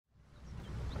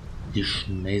Die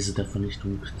Schneise der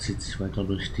Vernichtung zieht sich weiter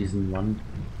durch diesen Run.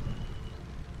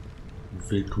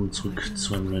 Willkommen zurück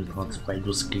zu einem neuen Part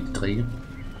Baldur's Gate 3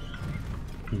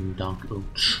 in Dunkle.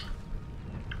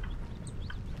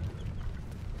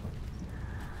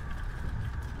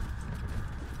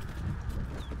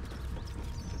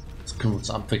 Jetzt können wir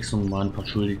zur Abwechslung mal ein paar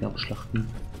Schuldige abschlachten.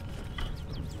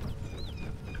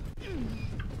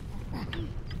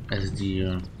 Also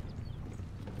die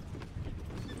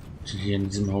hier in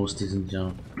diesem Haus, die sind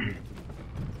ja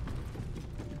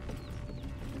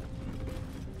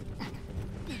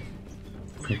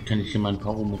vielleicht kann ich hier mal ein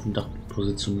paar oben auf dem Dach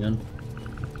positionieren.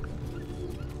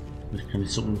 Ich kann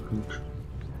nicht so unklug.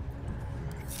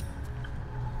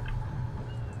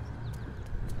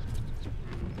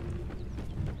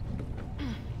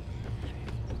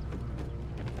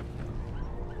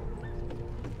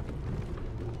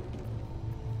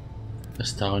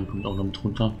 Das darin kommt auch noch mit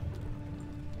runter.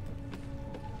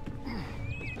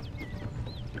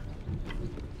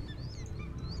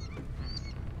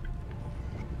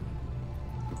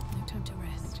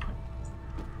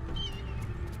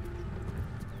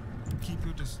 Keep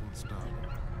your distance, darling.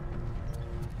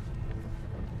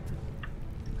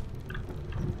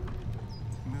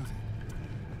 Move it.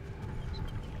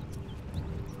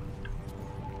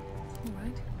 All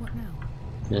right, what now?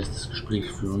 Erst das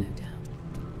Gespräch führen.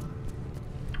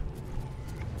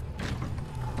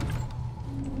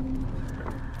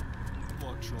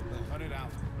 Cut it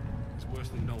out. It's worse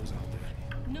than Knowles out there.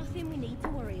 Nothing we need to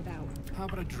worry about. How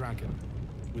about a dragon?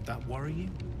 Would that worry you?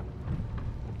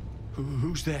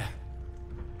 Who's there?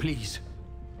 Please,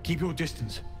 keep your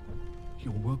distance.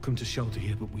 You're welcome to shelter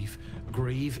here, but we've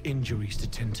grave injuries to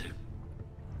tend to.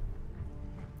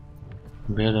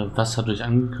 Was hat euch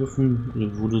angegriffen?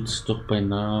 Ihr wurdet doch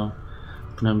beinahe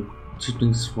von einem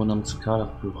Züchtlingswurm am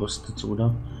Zikada geröstet,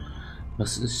 oder?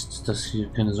 Was ist das hier?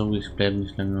 Keine Sorge, ich bleibe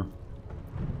nicht lange.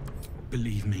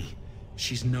 Believe me,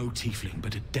 she's no tiefling,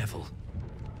 but a devil.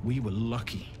 We were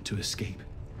lucky to escape.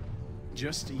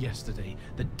 Just yesterday,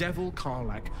 the devil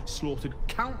Karlak slaughtered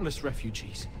countless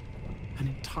refugees. An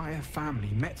entire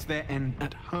family met their end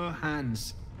at her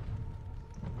hands,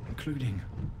 including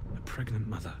a pregnant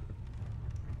mother.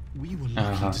 We were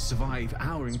lucky to survive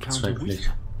our encounter with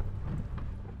her.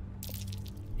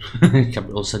 Ich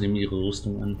habe außerdem ihre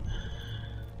Rüstung an.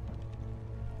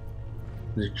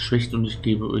 Sie ist geschwächt und ich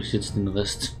gebe euch jetzt den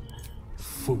Rest.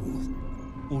 Fool.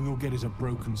 All you'll get is a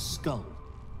broken skull.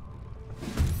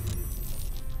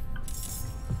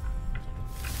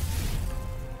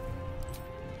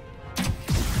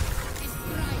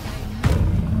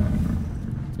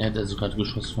 Er hat also gerade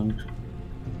Geschossfang.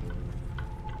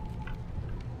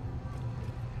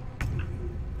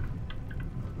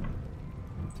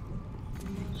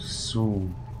 So,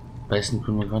 beißen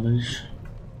können wir gerade nicht.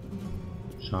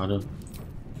 Schade.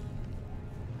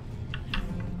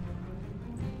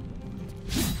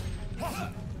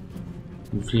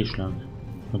 Ein Fehlschlag.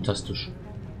 Fantastisch.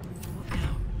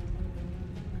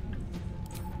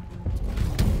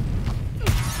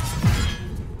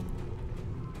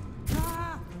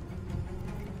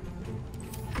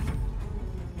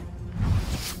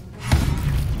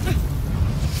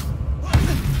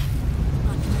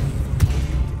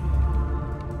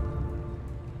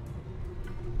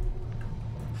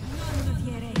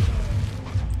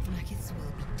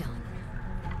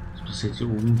 Was passiert hier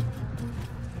oben?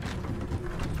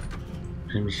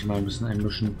 Ich will mich mal ein bisschen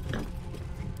einmischen.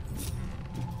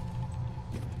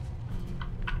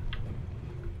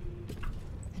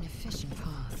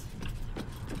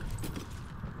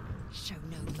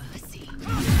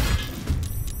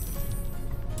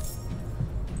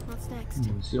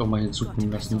 Muss ich auch mal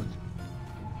hinzukommen lassen.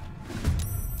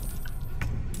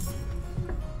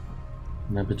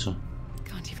 Na bitte.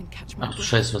 Ach du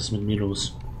Scheiße, was ist mit mir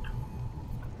los?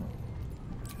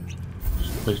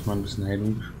 Ich bräuchte mal ein bisschen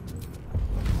Heilung.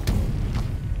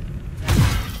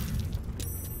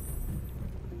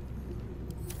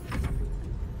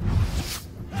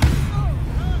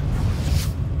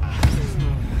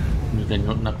 Wir werden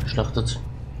hier unten abgeschlachtet.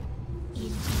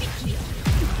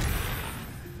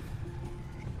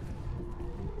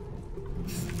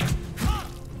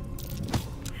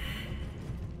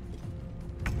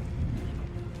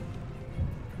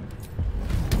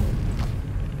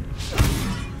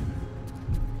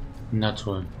 Na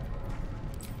toll.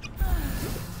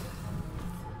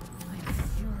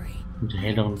 Und die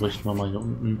Heilerin bräuchten wir mal hier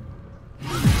unten.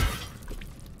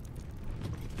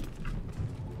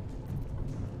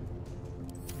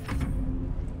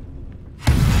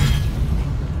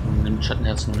 Und nimmt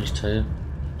Schattenherz noch nicht teil.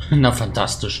 Na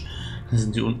fantastisch. Da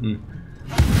sind die unten.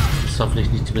 Das war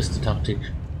vielleicht nicht die beste Taktik.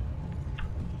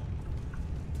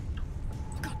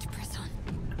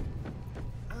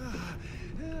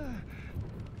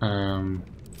 Ähm.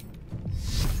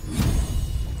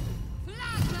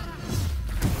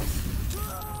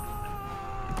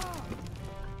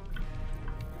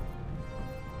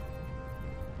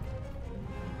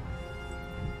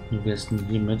 Wie wär's denn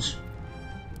hier mit?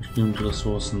 Ich nehme die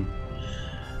Ressourcen.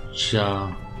 Tja.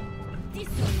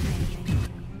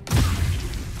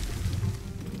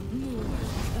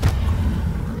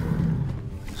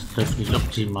 Das trifft nicht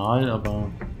optimal, aber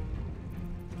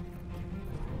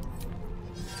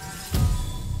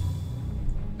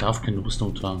darf keine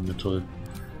Rüstung tragen, ja toll.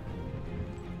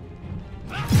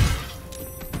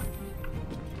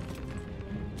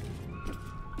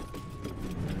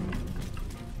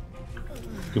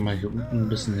 Ich gehe mal hier unten ein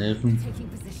bisschen helfen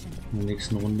in der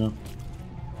nächsten Runde.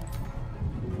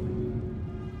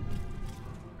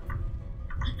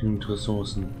 Ich nehme die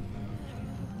Ressourcen.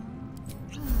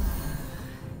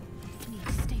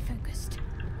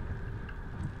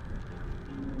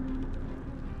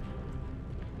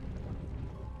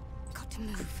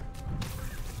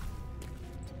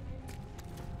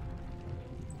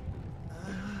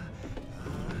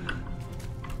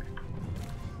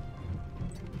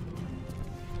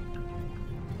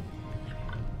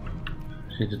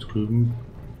 Hier drüben.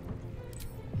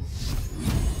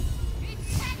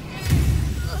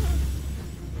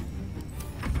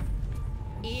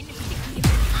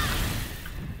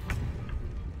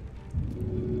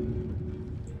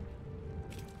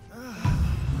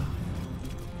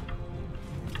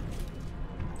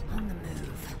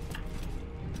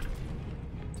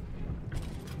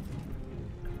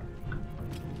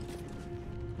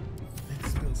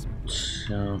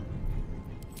 Tja.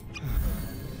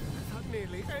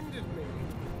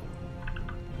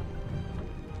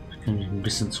 Ich kann mich ein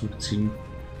bisschen zurückziehen.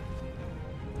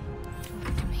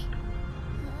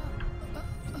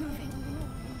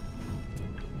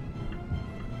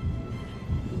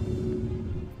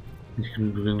 Ich kann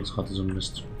die Bewegungsrate so ein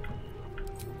Mist.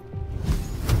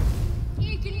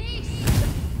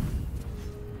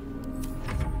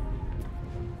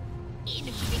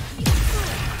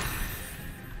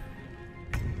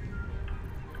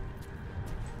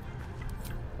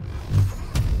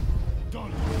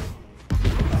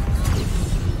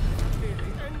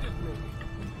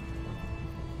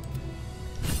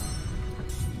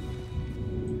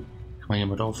 Kann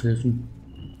jemand aufhelfen?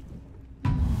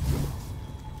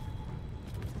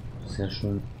 Sehr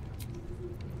schön.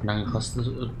 Lange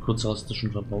Raste, kurze Raste schon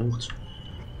verbraucht.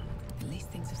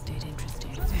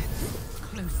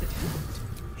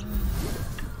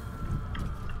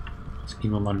 Jetzt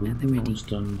gehen wir mal looten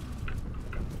und dann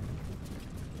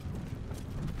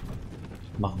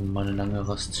machen wir mal eine lange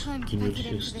Rast, die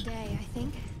nötig ist.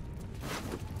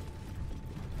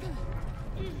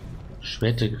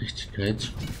 Schwert der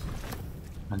Gerechtigkeit.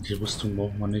 Die Rüstung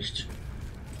braucht man nicht.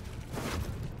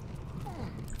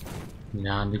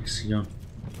 Ja, nix hier.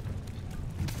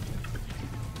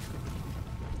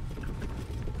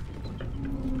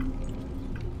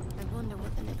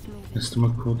 Lässt du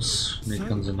mal kurz? Ne,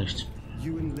 kann sie nicht.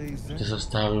 Das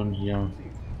ist Darion hier.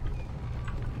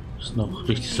 Das noch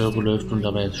richtig sauber läuft und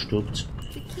dabei jetzt stirbt.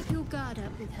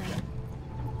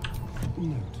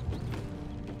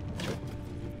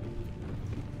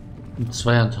 Ein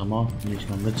Zweihandhammer nehme ich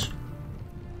mal mit.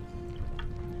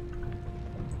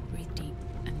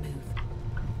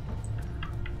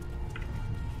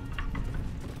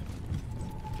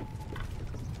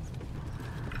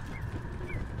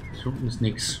 Hier unten ist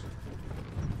nichts.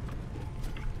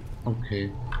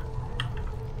 Okay.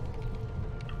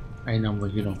 Einen haben wir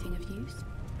hier noch.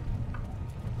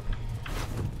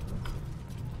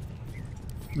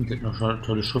 Und hat noch eine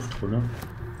tolle Schriftrolle.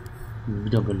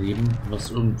 Wiederbeleben, was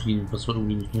wir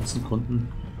irgendwie nicht nutzen konnten.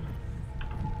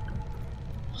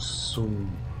 So,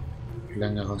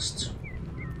 lange Rast.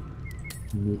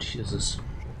 Nötig ist es.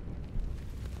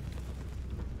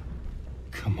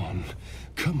 Come on,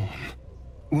 come on.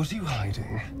 What are you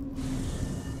hiding?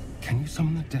 Can you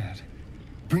summon the dead?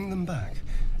 Bring them back.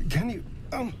 Can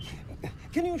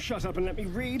you shut up and let me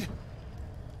read?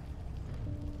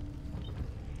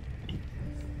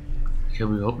 Ich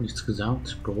habe überhaupt nichts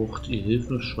gesagt. Braucht ihr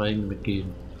Hilfe? Schweigen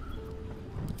mitgeben.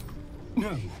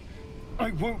 No,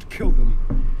 I won't kill them.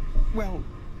 Well,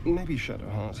 maybe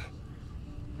Shadowheart.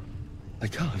 I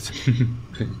can't.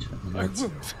 I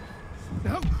won't.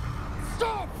 No,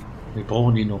 stop! Wir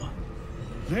brauchen die noch.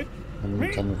 Let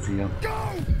Dann nur 4. go!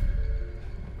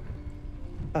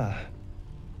 Ah.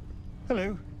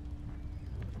 Hello.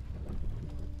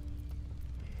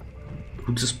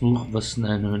 Gutes Buch, was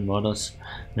nein, war das?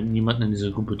 Mit niemanden in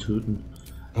dieser Gruppe töten.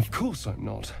 Of course I'm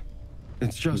not.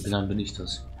 It's just Dann bin ich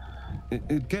das.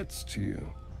 it gets to you.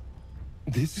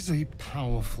 This is a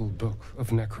powerful book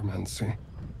of necromancy,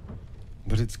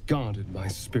 but it's guarded by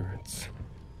spirits.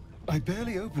 I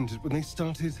barely opened it when they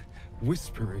started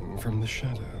whispering from the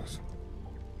shadows.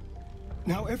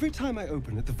 Now, every time I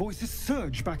open it, the voices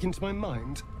surge back into my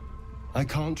mind. I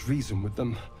can't reason with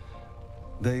them.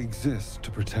 They exist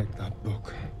to protect that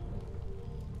book.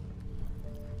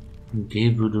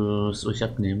 Okay, würde es euch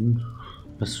abnehmen.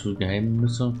 Was für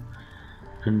Geheimnisse?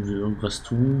 Können wir irgendwas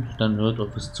tun? Dann hört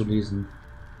auf es zu lesen.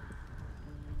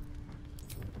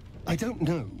 I don't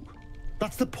know.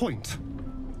 That's the point.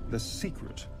 The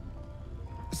secret.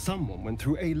 Someone went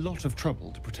through a lot of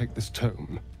trouble to protect this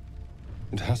tome.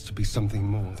 It has to be something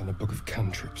more than a book of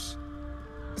cantrips.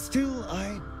 Still,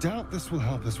 I doubt this will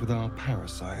help us with our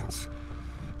parascience.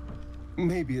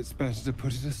 Maybe it's better to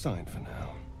put it aside for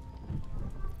now.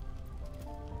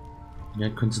 Ja,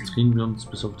 konzentrieren wir uns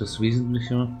bis auf das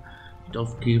Wesentliche. Nicht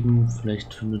aufgeben,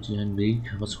 vielleicht findet ihr einen Weg.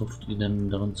 Was hofft ihr denn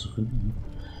daran zu finden?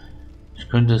 Ich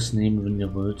könnte es nehmen, wenn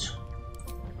ihr wollt.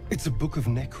 It's a book of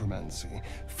necromancy,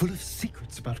 full of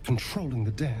secrets about controlling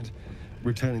the dead,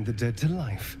 returning the dead to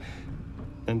life,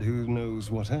 and who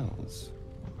knows what else.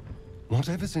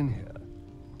 Whatever's in here,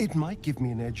 it might give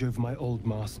me an edge over my old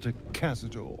master,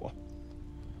 Cazador,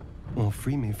 or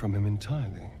free me from him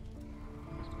entirely.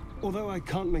 Although I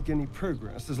can't make any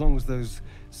progress as long as those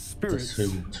spirits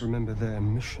remember their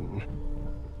mission.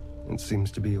 It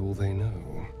seems to be all they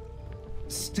know.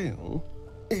 Still,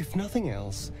 if nothing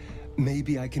else,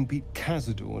 maybe I can beat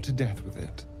Cazador to death with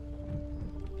it.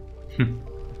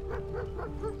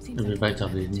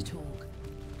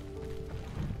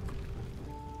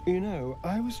 You know,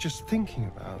 I was just thinking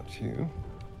about you,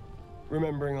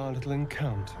 remembering our little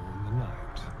encounter in the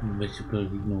night. Welche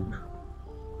Begegnung?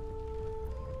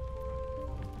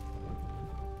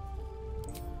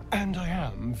 And I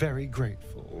am very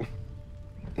grateful.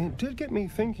 It did get me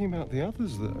thinking about the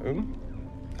others, though.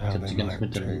 How they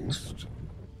might taste.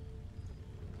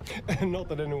 Not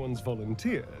that anyone's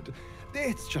volunteered.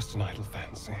 It's just an idle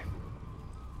fancy.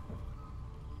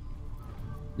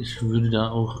 Ich würde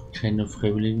da auch keine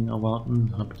Freiwilligen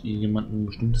erwarten. Habt ihr jemanden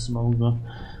Bestimmtes im Auge?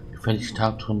 Gefährliche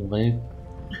Tagträumerei.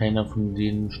 Keiner von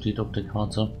denen steht auf der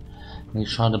Karte. Nee,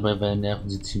 schade, weil nerven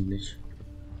sie ziemlich.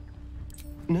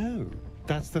 No,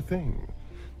 that's the thing.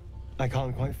 I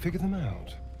can't quite figure them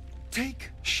out.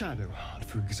 Take Shadowheart,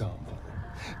 for example.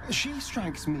 She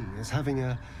strikes me as having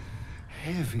a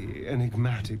heavy,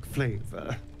 enigmatic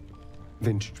flavor.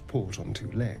 Vintage port on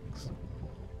 2 legs.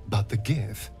 But the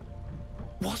Gith,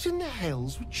 what in the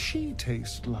hells would she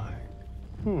taste like?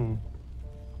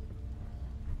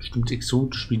 Bestimmt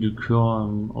exotisch wie Likör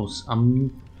aus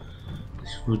Ammen.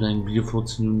 Ich würde ein Bier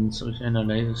vorziehen, wenn es euch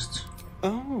einerlei ist.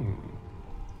 Oh,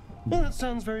 well, that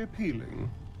sounds very appealing.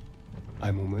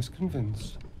 I'm almost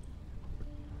convinced.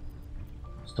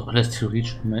 Ist doch alles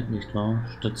theoretisch gemeint, nicht wahr?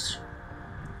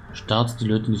 Starrt die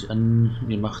Leute nicht an,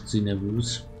 ihr macht sie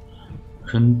nervös.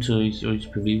 Könnte ich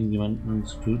euch bewegen, jemanden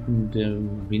zu töten, der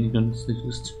weniger nützlich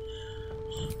ist?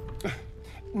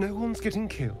 No one's getting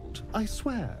killed, I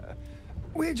swear.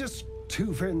 We're just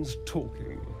 2 friends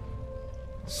talking.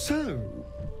 So,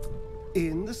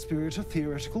 in the spirit of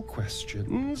theoretical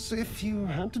questions, if you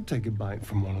had to take a bite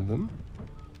from one of them,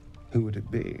 who would it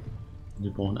be?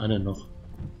 Wir brauchen alle noch.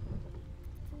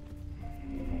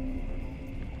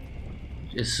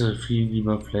 Ich esse viel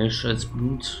lieber Fleisch als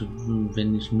Blut.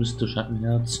 Wenn ich müsste,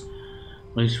 Schattenherz.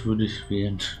 Euch würde ich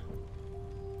wählen.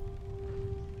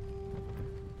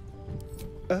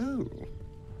 Oh,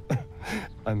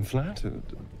 I'm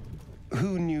flattered.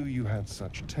 Who knew you had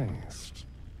such taste?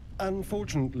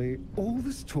 Unfortunately, all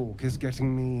this talk is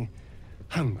getting me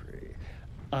hungry.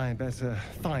 I better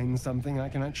find something I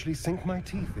can actually sink my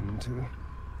teeth into.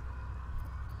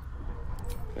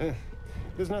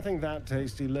 There's nothing that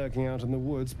tasty lurking out in the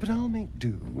woods, but I'll make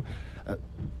do.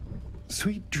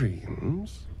 Sweet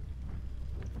dreams?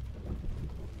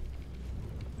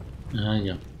 Ah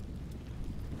ja.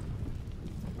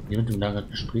 Jemand im Lager hat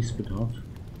Gesprächsbedarf.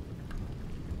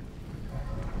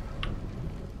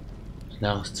 Das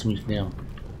Lager ist ziemlich leer.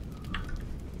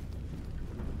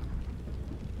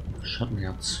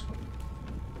 Schattenherz.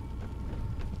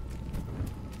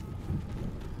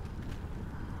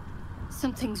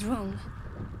 Something's wrong.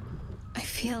 I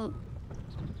feel...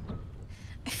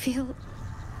 it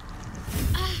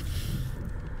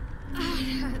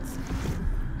hurts.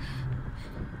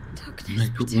 Darkness,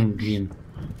 Gucken gehen.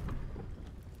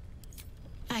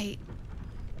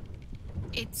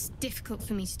 It's difficult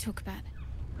for me to talk about.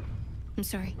 I'm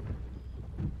sorry.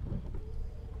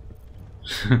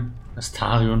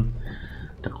 Astarion,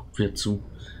 da guckt wir zu.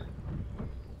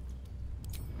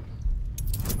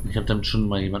 Ich habe dann schon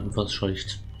mal jemanden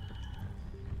verscheucht.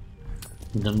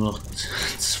 Und dann nur noch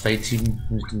zwei Team,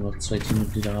 wenn ich dann nur noch zwei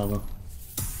Teammitglieder habe.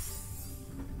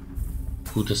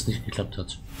 Gut, dass es nicht geklappt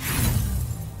hat.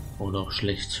 Oder auch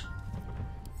schlecht.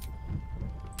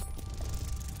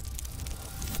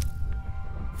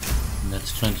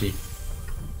 That's 20.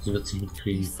 So wird sie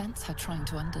mitkriegen. You sense her trying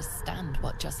to understand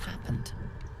what just happened.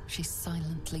 She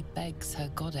silently begs her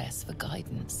goddess for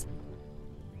guidance.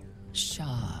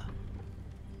 Shah.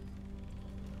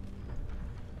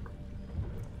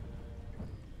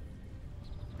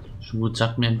 Schon gut,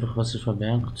 sagt mir einfach, was ihr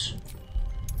verbergt.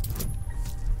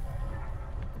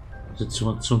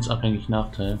 Situationsabhängig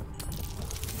Nachteil.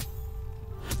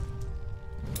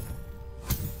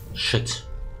 Shit.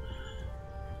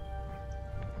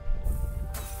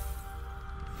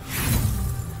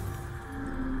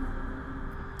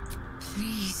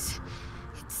 Please,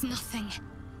 it's nothing.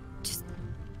 Just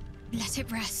let it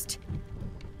rest.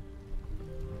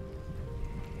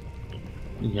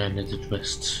 Ja, let it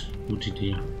rest. Gute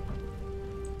Idee.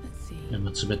 Let's see. Wenn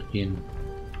wir zu Bett gehen.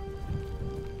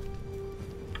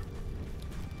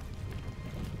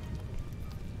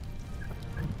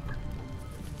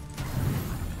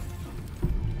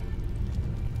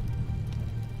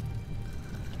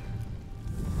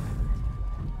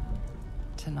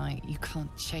 Tonight, you can't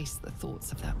chase the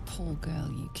thoughts of that poor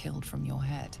girl you killed from your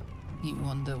head. You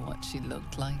wonder what she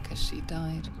looked like as she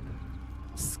died.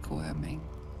 Squirming,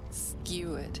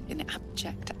 skewered in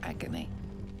abject agony.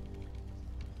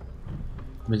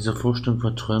 Mit dieser Vorstellung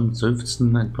verträumt,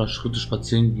 seufzen, ein paar Schritte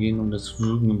spazieren gehen, um das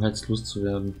Würgen im Hals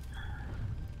loszuwerden.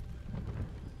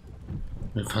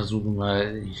 Wir versuchen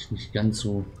mal nicht ganz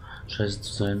so scheiße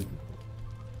zu sein.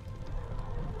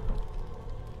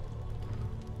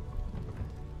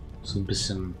 So ein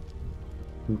bisschen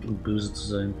gut und böse zu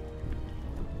sein.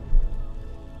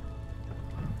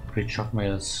 Vielleicht schaffen wir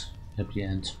das Happy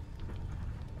End.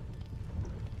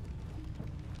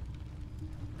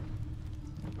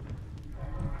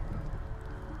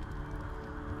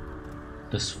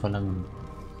 Das Verlangen.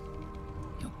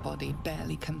 Your body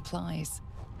barely complies.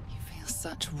 You feel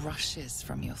such rushes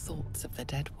from your thoughts of the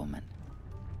dead woman.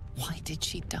 Why did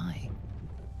she die?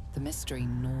 The mystery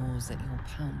gnaws at your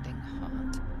pounding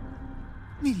heart.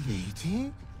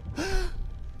 Milady?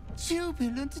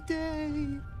 Jubilant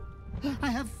day! I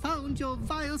have found your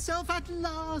vile self at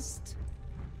last!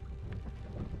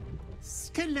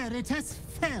 Sceleritas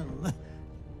Fel.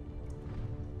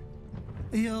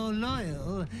 Your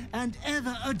loyal and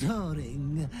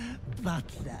ever-adoring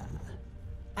Butler.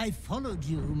 I followed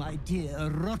you, my dear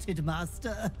rotted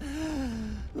master.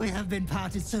 We have been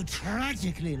parted so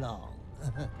tragically long.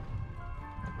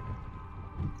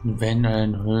 Wenn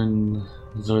allen Höhlen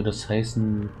soll das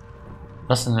heißen,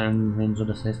 was in allen Höhlen soll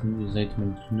das heißen, ihr seid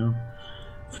mein Diener.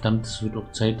 Verdammt, es wird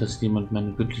auch Zeit, dass jemand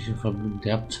meine göttliche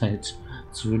Verderbtheit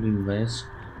zu würdigen weiß.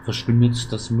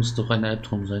 Verschwindet, das muss doch ein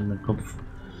Albtraum sein, mein Kopf.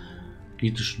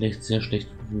 Geht es schlecht, sehr schlecht,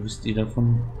 wie wisst ihr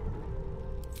davon?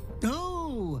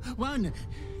 Oh, one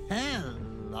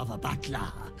hell of a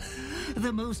butler.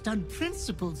 The most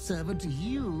unprincipled servant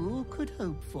you could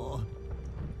hope for.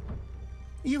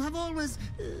 You have always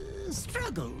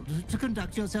struggled to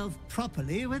conduct yourself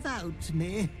properly without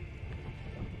me.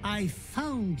 I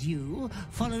found you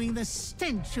following the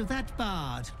stench of that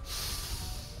bard.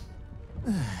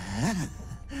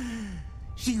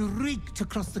 She reeked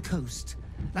across the coast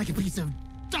like a piece of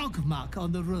dog muck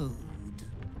on the road.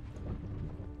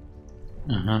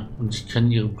 Aha, und ich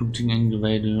kann ihre blutigen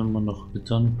Eingeweide immer noch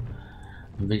wittern.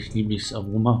 Welch liebliches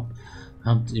Aroma.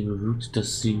 Habt ihr bewirkt,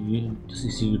 dass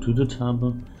ich sie getötet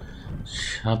habe?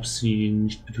 Ich habe sie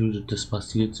nicht getötet. Das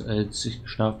passiert, als ich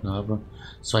geschlafen habe.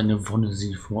 Es war eine Wonne,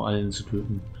 sie vor allen zu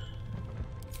töten.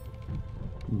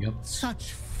 Ja.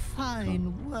 Such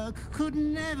fine work could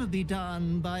never be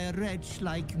done by a wretch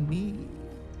like me.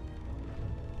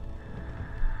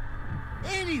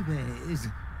 Anyways,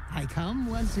 I come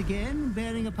once again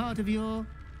bearing a part of your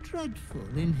dreadful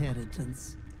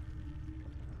inheritance.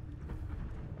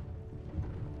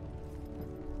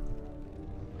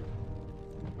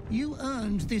 You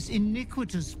earned this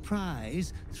iniquitous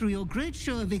prize through your great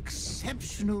show of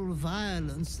exceptional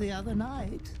violence the other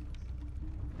night.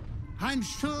 I'm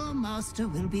sure Master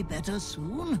will be better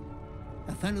soon.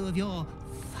 A fellow of your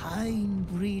fine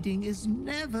breeding is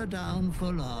never down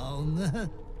for long.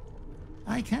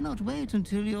 I cannot wait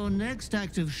until your next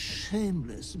act of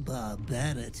shameless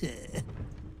barbarity.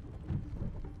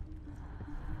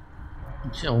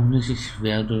 Ich auch nicht.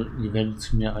 Ihr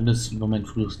werdet mir alles über mein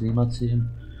frühes Leben erzählen.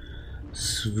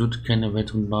 Es wird keine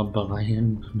weiteren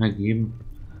Barbareien mehr geben,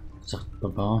 sagt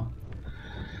Barbar.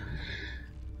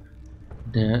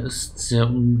 Das ist sehr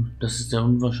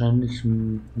unwahrscheinlich.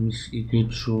 Mich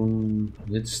ekelt schon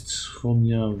jetzt vor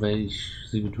mir, weil ich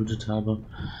sie getötet habe.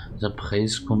 Der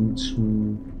Preis kommt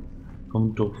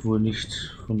doch wohl nicht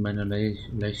von meiner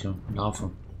Leiche.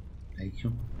 Larve.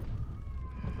 Leiche?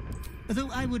 Though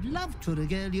I would love to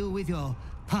regale you with your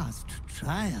past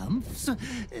triumphs,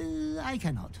 I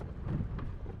cannot.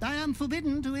 I am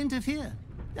forbidden to interfere.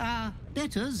 Our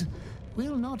betters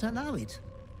will not allow it.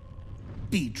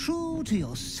 Be true to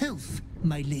yourself,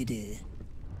 my lady.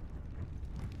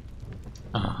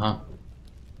 Aha.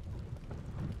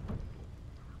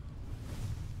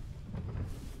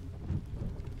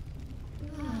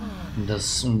 Das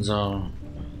ist unser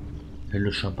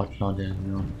höllischer Butler, der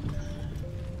hier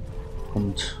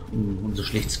kommt, um unser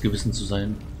schlechtes Gewissen zu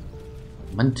sein.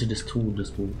 Mantel des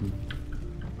Todesboten.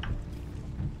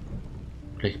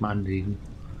 Gleich mal anlegen.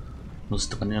 Muss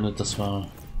daran erinnern, dass wir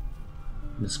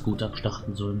das gut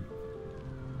abschlachten sollen.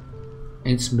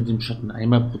 Eins mit dem Schatten.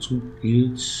 Einmal pro Zug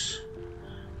gilt,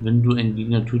 wenn du einen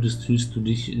Gegner tötest, hüllst du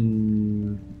dich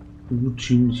in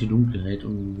urtümliche Dunkelheit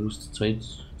und wirst 2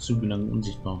 Züge lang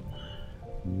unsichtbar.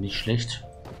 Nicht schlecht.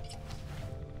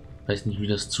 Weiß nicht, wie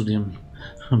das zu dem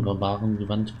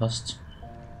Barbaren-Gewand passt.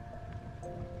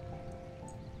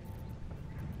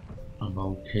 Aber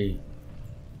okay.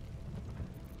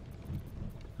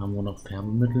 Haben wir noch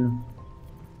Färbemittel?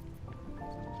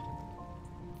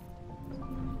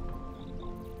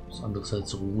 Was anderes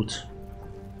als Rot.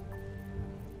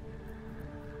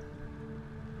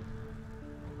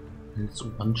 Jetzt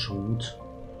Orange-Rot.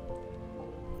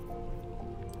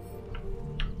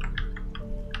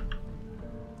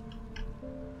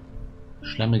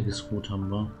 Schlammiges Rot haben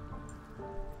wir.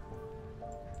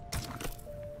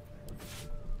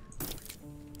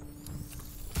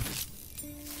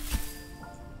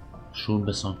 Schon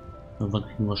besser. Irgendwann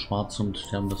kriegen wir schwarz und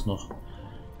wir haben das noch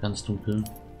ganz dunkel.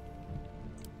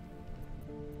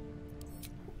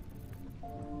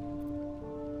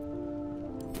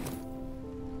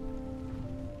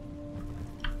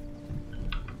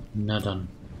 Na dann.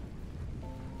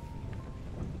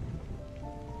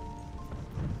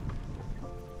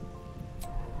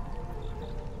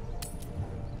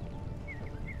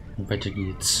 Und weiter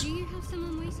geht's. Do you have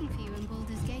someone waiting for you in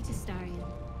Baldur's Gate, Astarion?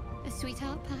 A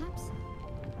sweetheart, perhaps?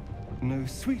 No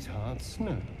sweethearts,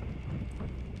 no.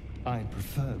 I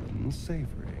prefer them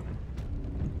savory.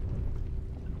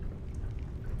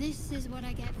 This is what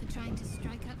I get for trying to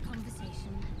strike up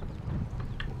conversation.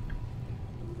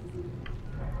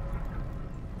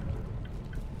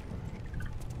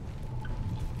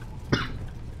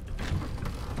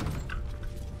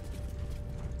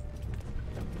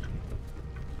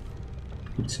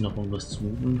 Gibt es hier noch irgendwas zu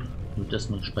muten? Wird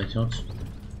erstmal gespeichert.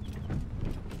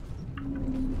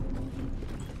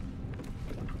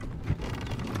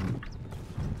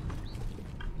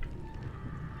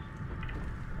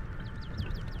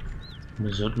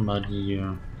 Wir sollten mal die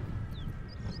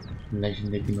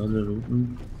Leichen der Gnolle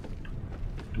looten.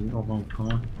 Ging auch ein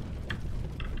paar.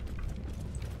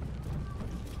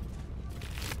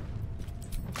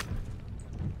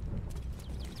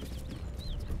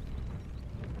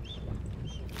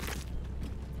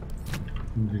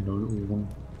 Die 0 Uhren.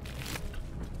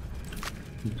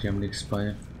 Die haben nichts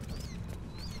bei.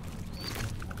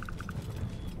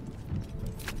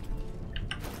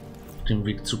 Auf dem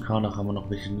Weg zu Karlach haben wir noch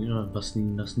welche was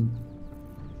liegen lassen.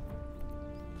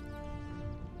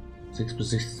 6 bis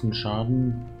 16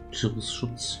 Schaden, Tieres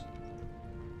Schutz.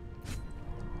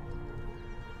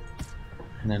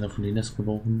 Kann einer von denen das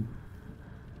gebrauchen?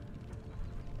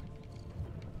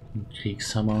 Ein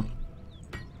Kriegshammer.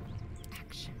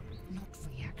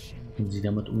 Wenn sie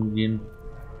damit umgehen.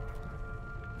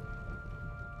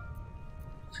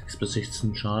 6 bis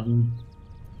 16 Schaden.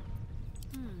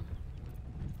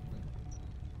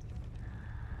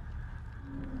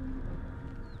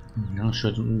 Ja,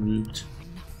 Schwert und ungeübt.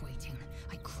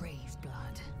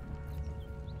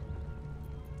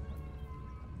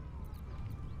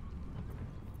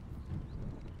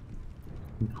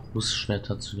 Ein großes Schwert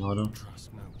hat sie gerade.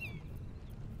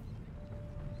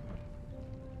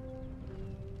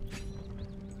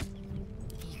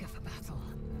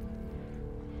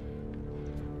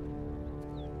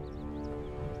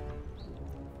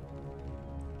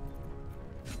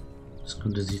 Das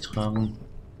könnte sie tragen.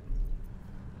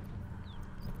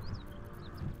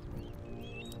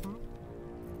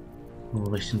 Wo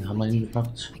habe ich den Hammer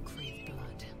hingepackt?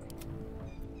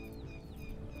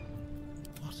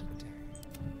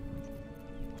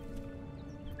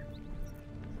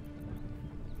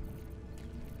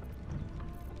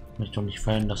 Mich doch nicht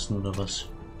fallen lassen oder was?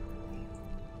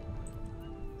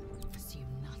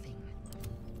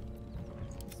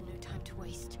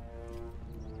 Christ.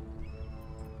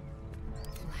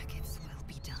 Like it will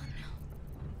be done.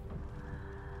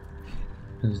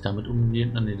 Können Sie damit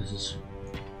umgehen? Ah, nee, das ist...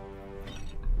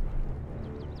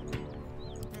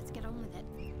 Let's get on with it.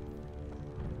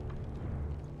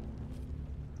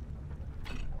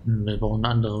 Wir brauchen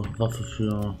eine andere Waffe für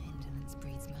Indolence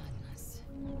breeds madness.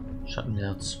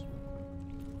 Schattenherz.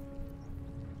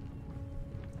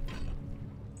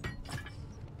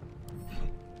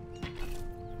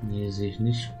 Nee, sehe ich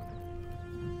nicht.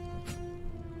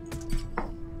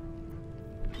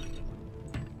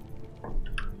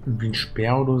 Irgendwie ein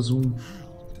Speer oder so.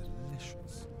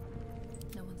 Delicious.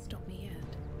 No one stopped me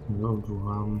yet. Die wir irgendwo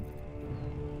haben.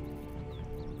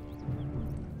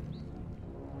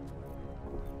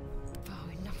 Oh,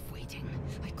 enough waiting.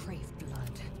 I crave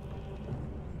blood.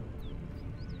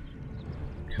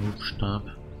 Kampfstab.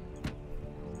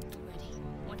 Ready.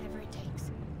 Whatever it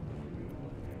takes.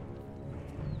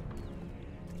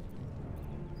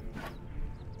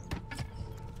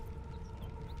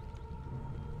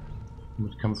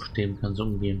 Mit Kampfstäben kann sie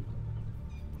umgehen.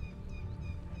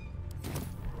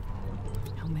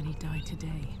 How many die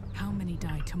today? How many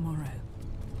die tomorrow?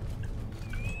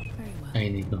 Very well.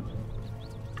 Einige.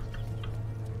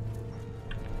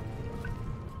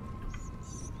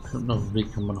 Und auf dem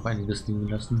Weg kann man noch einiges liegen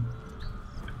lassen.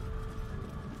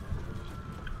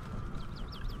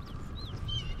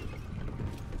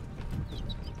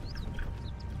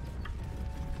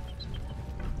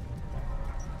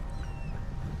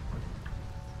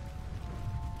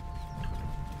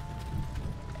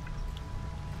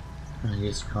 Hier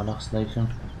ist Karlachs Leiche.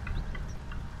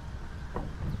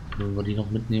 Wollen wir die noch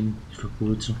mitnehmen? Die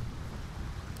verkohlte.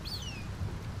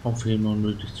 Aufheben und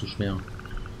möglichst zu schwer.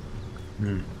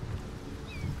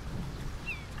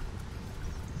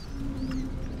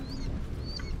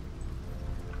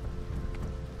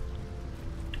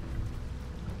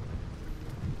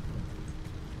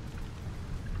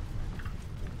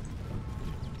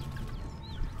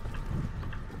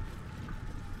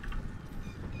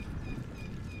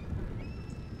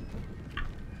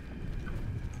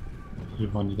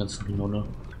 Hier waren die ganzen Gnolle.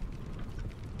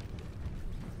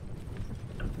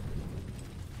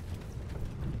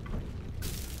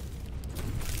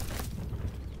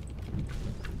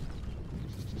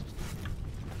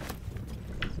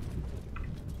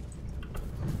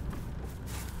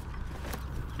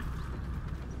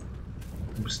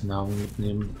 Ein bisschen Nahrung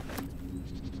mitnehmen.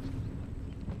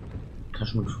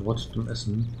 Taschen mit verrottetem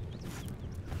Essen.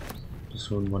 Das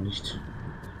wollen wir nicht.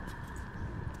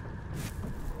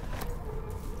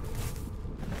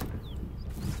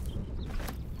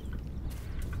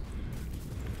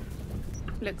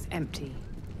 Looks empty.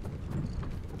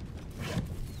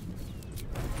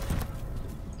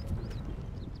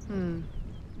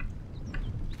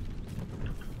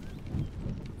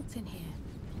 What's in here?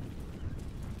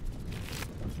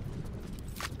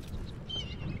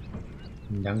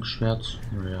 Ein Langschwert.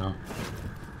 Naja.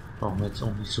 Brauchen wir jetzt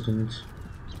auch nicht so dringend.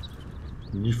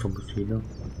 Lieferbefehle.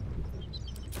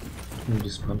 Und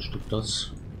das Brandstück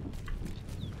das.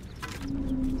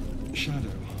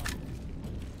 Shadow.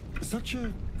 Such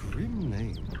a grim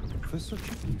name for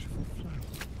such a beautiful flower.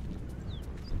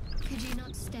 Could you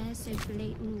not stare so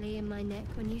blatantly in my neck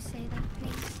when you say that,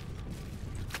 please?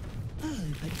 Oh,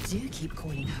 but do keep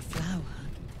calling her flower.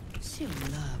 She'll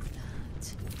love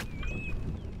that.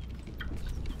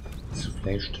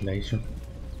 Zerfleischte Leiche.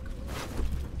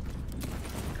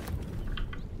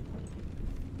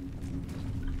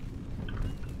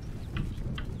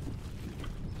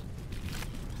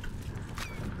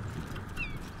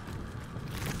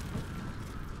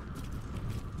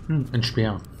 Ein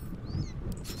Speer.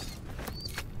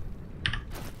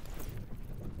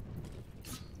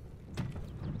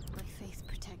 My faith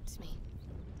protects me.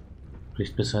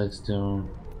 Vielleicht besser als der...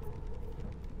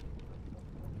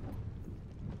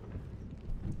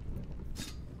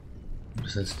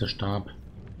 Besser als der Stab.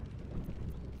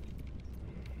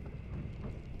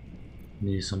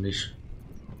 Nee, ist er nicht.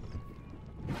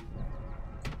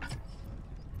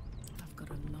 I've got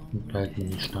a long Und behalten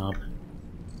den Stab.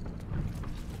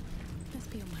 Let's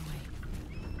be on my way.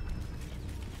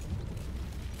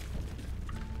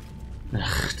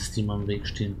 Ach, dass die mal im Weg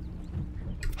stehen.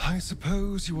 I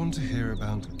suppose you want to hear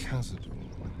about Khazad.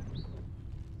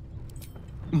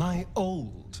 My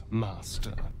old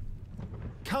master.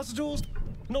 Khazad's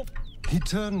not... He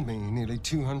turned me nearly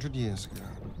 200 years ago.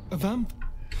 A vamp.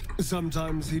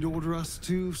 Sometimes he'd order us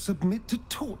to submit to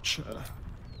torture.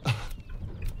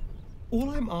 All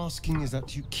I'm asking is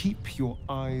that you keep your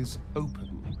eyes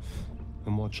open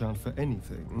and watch out for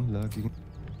anything lurking.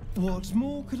 What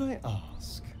more could I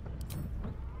ask?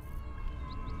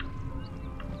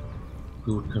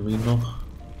 Gut, können wir ihn noch.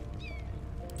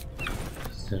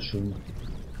 Sehr schön.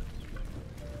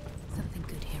 Something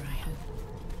good here, I hope.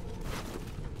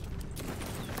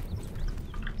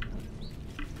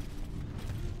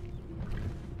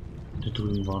 Da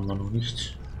drüben waren wir noch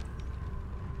nicht.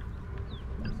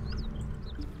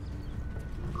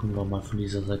 Kommen wir mal von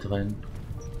dieser Seite rein.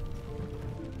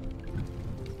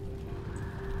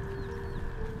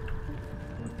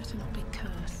 Better not be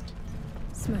cursed.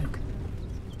 Smoke.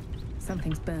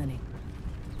 Something's burning.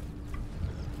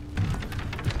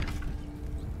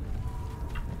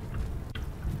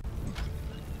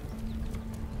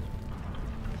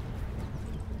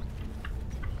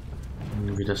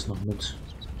 Nehmen wir das noch mit.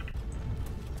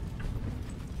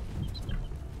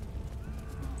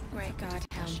 Great God,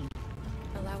 help.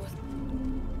 Allow us.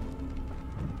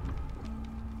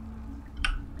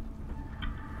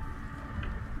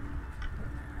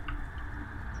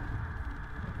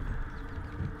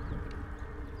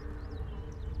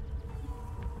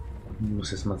 Ich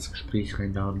muss jetzt mal ins Gespräch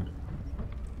reinladen.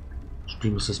 Das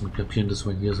Spiel muss das mal kapieren, dass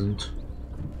wir hier sind.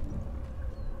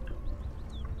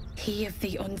 He of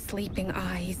the unsleeping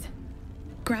eyes,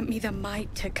 grant me the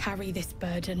might to carry this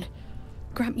burden.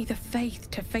 Grant me the faith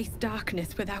to face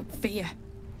darkness without fear.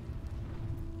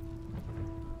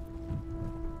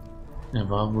 Er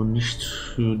war wohl nicht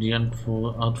für die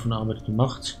Art von Arbeit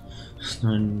gemacht.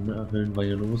 Nun wollen wir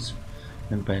hier los.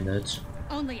 Ein Beileid.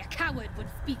 Only a coward would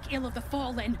speak ill of the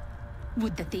fallen.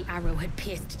 Would that the arrow had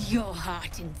pierced your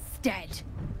heart instead.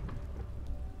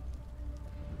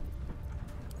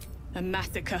 A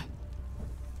massacre.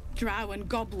 Drow and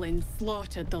goblins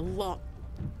slaughtered the lot.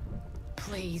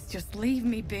 Please, just leave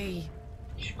me be.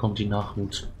 Hier kommt die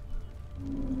Nachhut.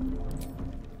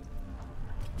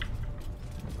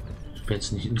 Ich werde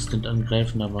jetzt nicht instant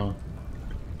angreifen, aber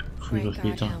früher oder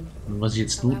später. Und was sie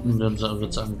jetzt looten, wird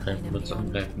sie angreifen,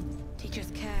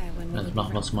 Also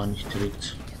machen wir es mal nicht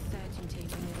direkt.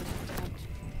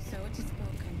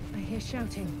 I hear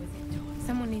shouting.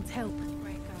 Someone needs help.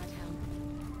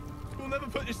 We'll never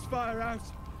put this fire out.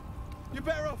 You're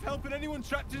better off helping anyone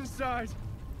trapped inside.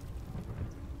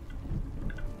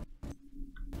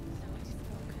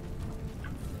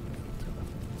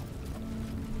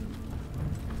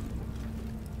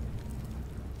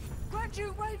 Grand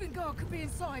Duke Ravengard could be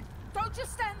inside. Don't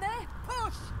just stand there.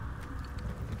 Push!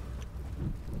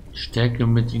 Stärke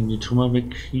mit in die Trümmer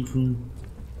weghieven.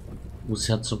 Wo ist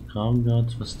Herzog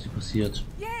Gravengard? Was ist hier passiert?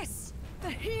 Yes! The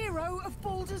hero of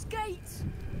Baldur's Gate!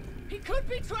 He could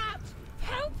be trapped!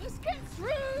 Help us get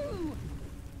through!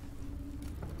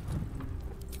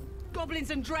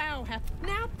 Goblins and drow have...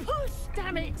 Now push,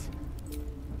 damn it!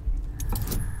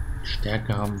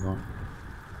 Stärke haben wir.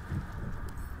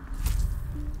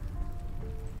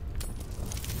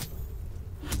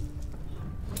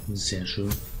 Sehr schön.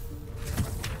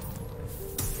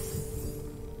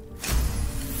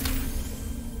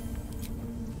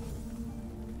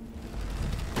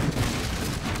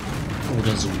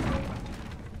 Oder so.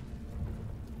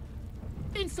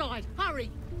 Inside, hurry!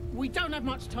 We don't have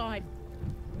much time.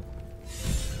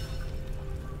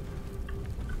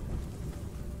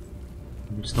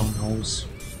 Ist noch ein Haus.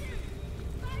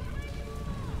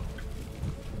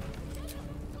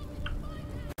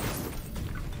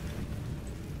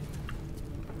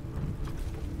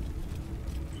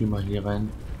 Geh mal hier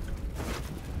rein.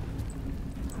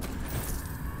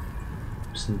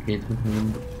 Bisschen Geld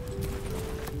mitnehmen.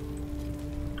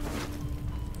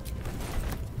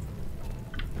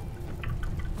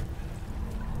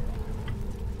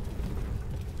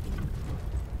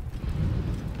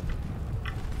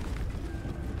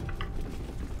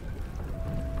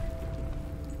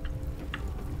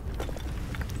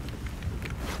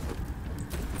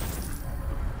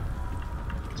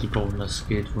 Die bauen das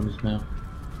geht wohl nicht mehr.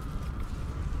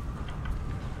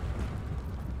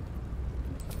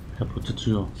 Kaputte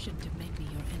Tür.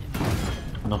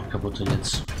 Noch kaputte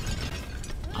jetzt.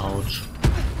 Autsch.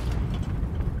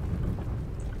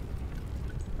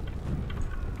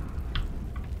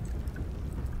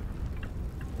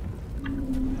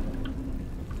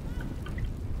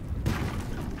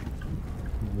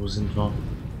 Wo sind wir?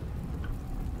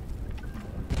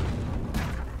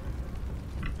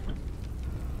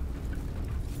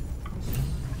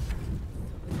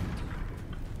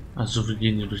 Also wir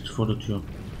gehen hier durch die Vordertür.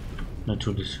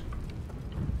 Natürlich.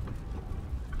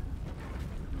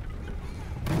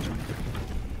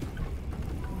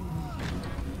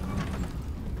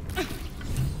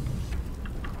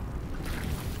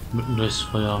 Mitten durchs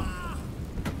Feuer.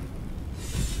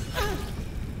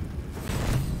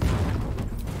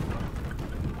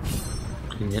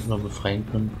 Den hätten wir befreien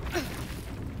können.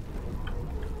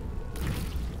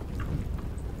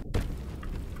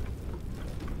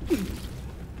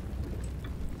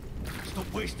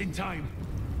 wasting time.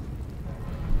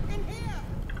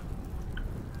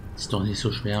 Ist doch nicht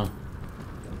so schwer.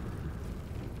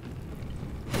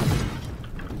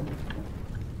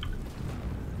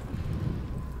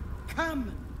 Come.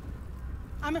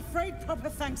 I'm afraid proper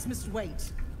thanks must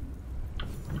wait.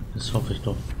 Das hoffe ich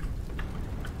doch.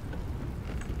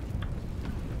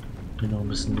 Hier noch ein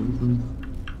bisschen looten.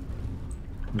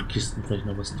 In den Kisten vielleicht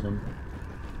noch was drin.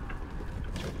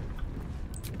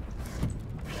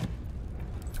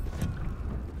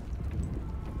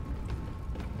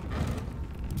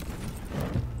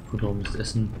 Verdorbenes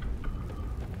Essen.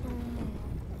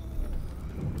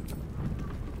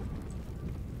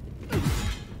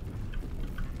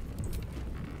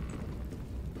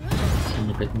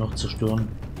 Schöne Betten noch zerstören.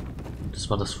 Das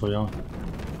war das Feuer.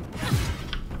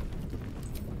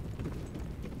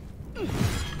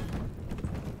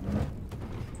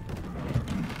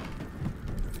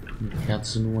 Eine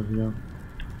Kerze nur hier.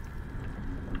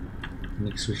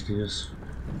 Nichts Wichtiges.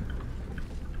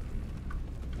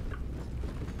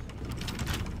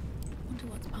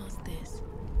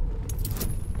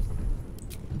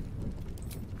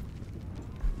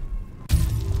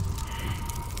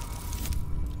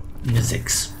 Eine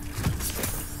 6.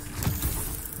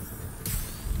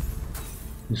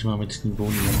 Nicht mal mit den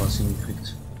Bohnen noch was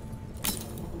hingekriegt.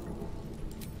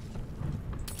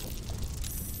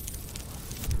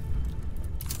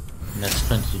 That's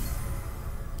 20.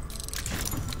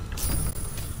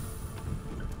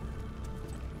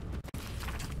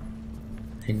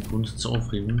 Kein Grund zur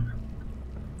Aufregung.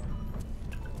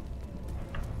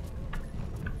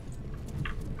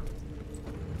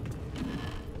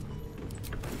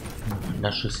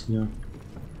 Flasche ist hier.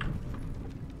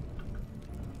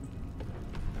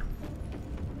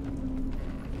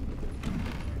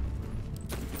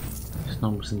 Ist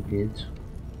noch ein bisschen Geld.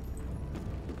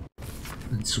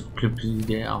 Enzyklopädie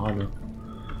der Erde.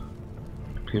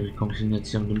 Okay, wie komme ich denn jetzt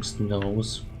hier am dümmsten wieder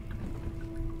raus?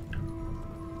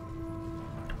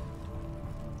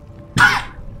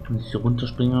 Wenn ich hier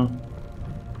runterspringe.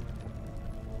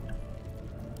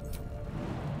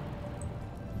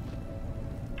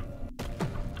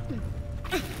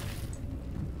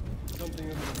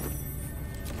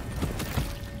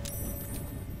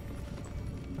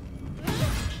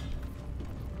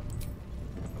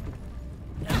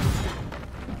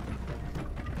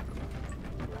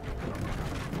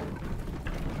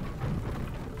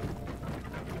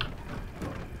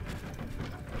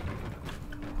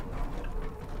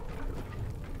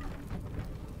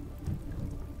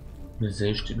 Der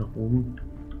See steht noch oben.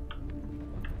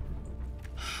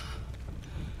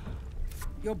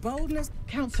 Your boldness,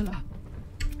 Counselor.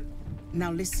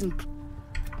 Now listen.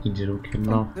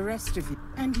 The rest of you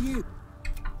and you.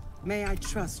 May I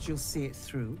trust you'll see it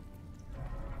through?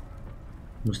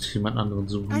 Müsste ich jemand anderen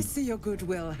suchen. I see your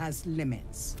goodwill has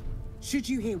limits. Should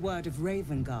you hear word of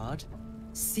Ravengard,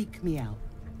 seek me out.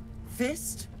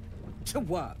 Fist to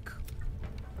work.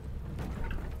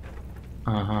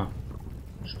 Aha.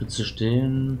 Spitze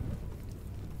stellen.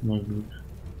 Na gut.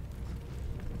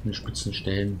 Eine Spitzen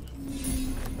stellen.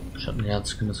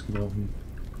 Schattenherz kann das gebrauchen.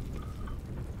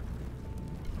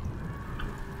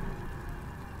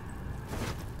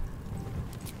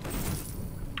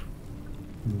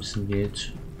 Ein bisschen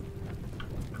Geld.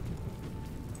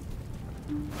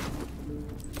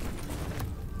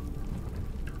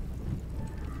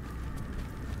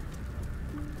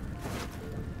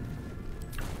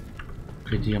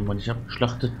 Okay, die haben wir nicht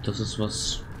abgeschlachtet. Das ist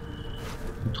was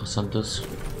Interessantes.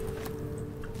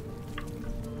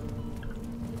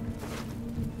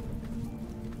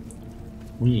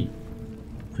 Ui.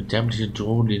 Verderbliche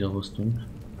Drohnenlederrüstung.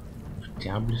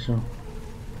 Verderblicher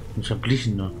und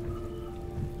verblichener.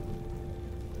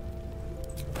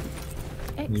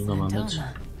 Nehmen wir mal mit.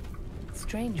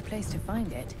 Strange place to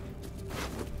find it.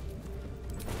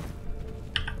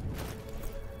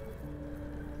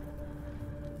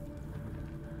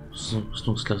 So,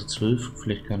 Rüstungsklasse 12.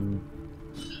 Vielleicht kann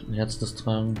ein Herz das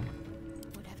tragen.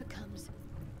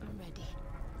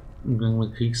 Umgang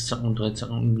mit Kriegszacken und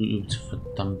Dreizacken ungeübt.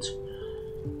 Verdammt.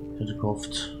 Ich hätte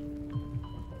gehofft.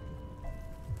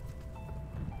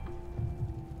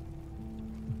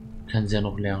 Kann sie ja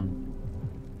noch lernen.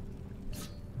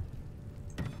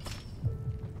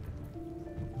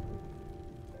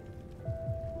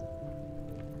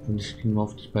 Und ich ging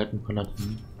auf die beiden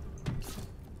Paladinen,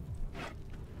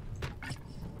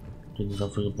 den ich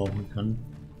dafür gebrauchen kann.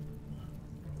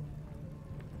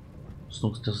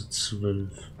 Rüstungsklasse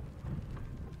 12.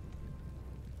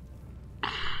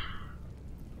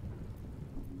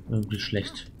 Irgendwie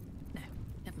schlecht.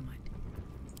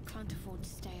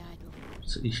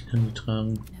 Also ich kann die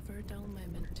tragen.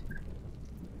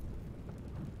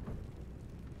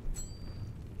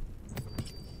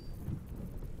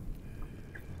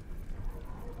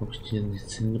 Habe ich hier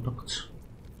nichts hingepackt?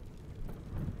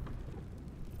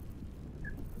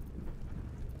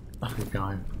 Ach,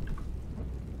 egal.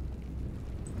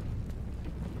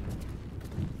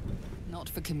 Not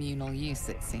for communal use,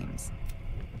 it seems.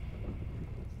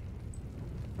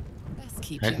 Best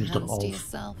keep your Halt mich doch hands to auf.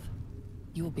 yourself.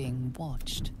 You're being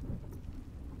watched.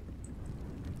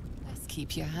 Best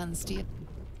keep your hands to your...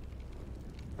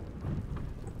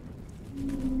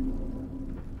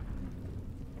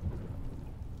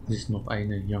 Es ist noch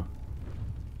eine hier.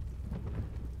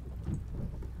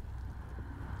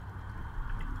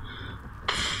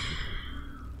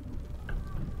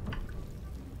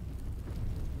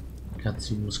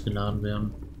 Katze muss geladen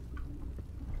werden.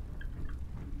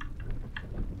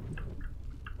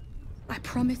 I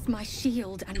promise my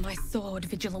shield and my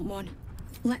sword, Vigilant One.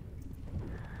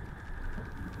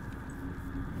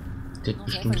 Deckt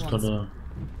bestimmt tolle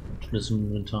Schlüssel im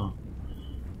Inventar.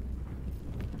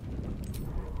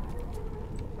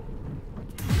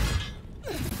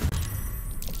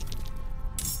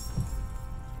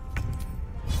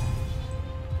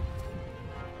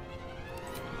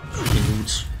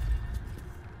 Gut.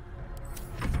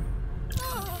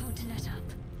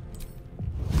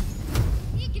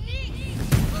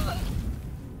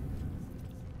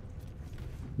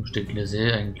 Wo steht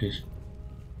Lesel eigentlich?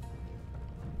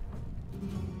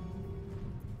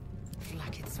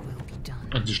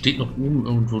 Also die steht noch oben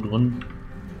irgendwo drin.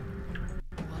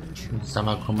 Sag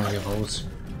mal, komm mal hier raus.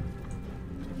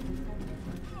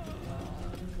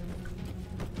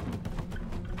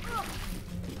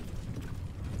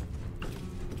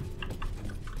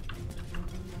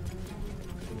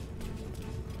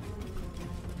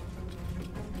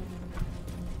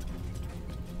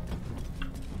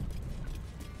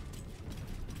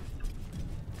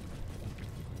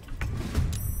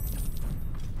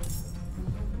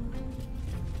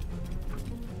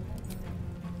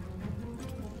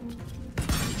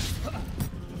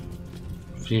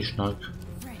 Schnack.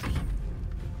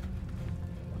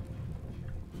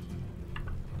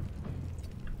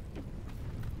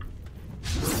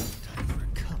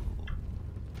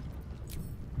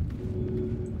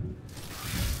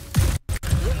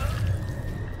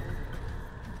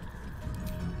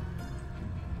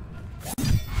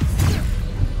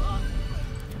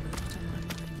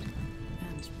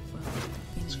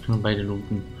 Jetzt können wir beide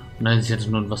looten. Nein, ich hatte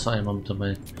nur ein Wassereimer mit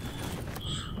dabei.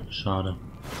 Schade.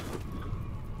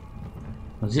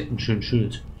 Sie hat ein schönes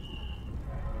Schild.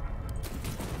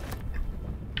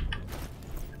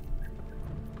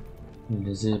 In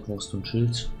der See brauchst du ein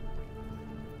Schild.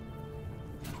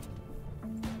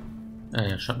 Ah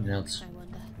ja, Schattenherz.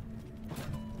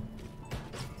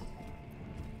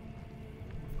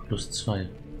 +2.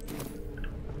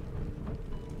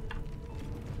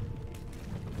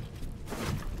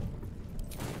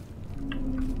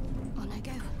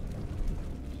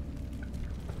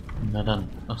 Na dann,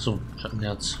 ach so,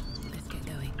 Schattenherz.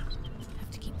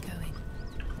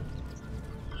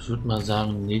 Ich würde mal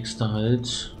sagen, nächster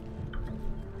Halt.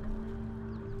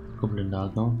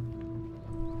 Goblin-Lager.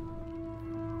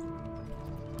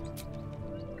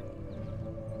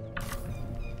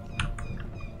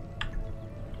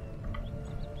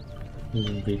 Hier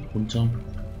den Weg runter.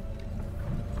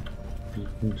 Weg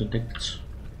unterdeckt.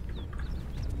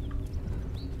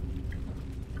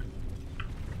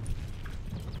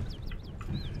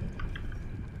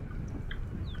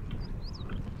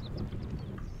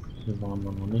 Hier waren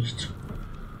wir noch nicht.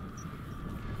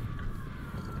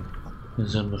 Hier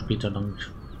sind wir später lang.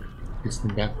 Hier ist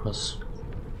ein Bergpass.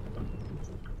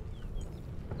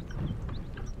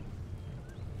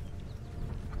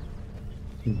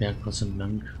 Den Bergpass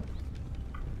entlang.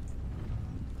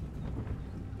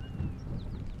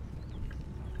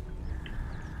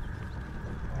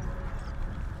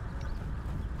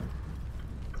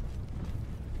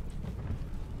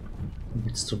 Und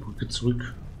jetzt zur Brücke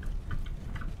zurück.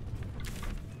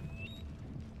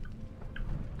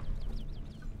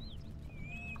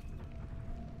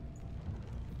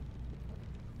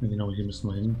 Genau, hier müssen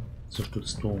wir hin.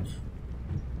 Zerstörtes Dorf.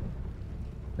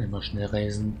 Einmal schnell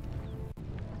reisen.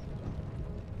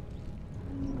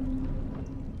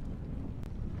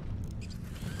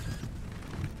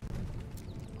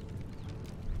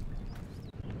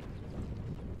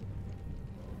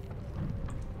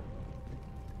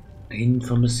 Einen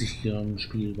vermisse ich hier im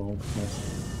Spiel überhaupt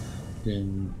noch.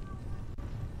 Den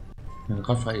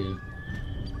Raphael.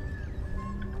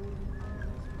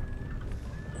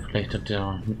 Vielleicht hat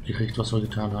der mitgekriegt, was wir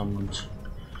getan haben und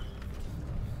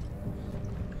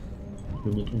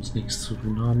will mit uns nichts zu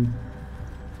tun haben.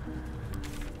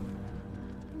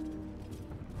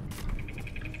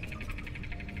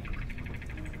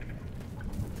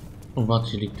 Oh,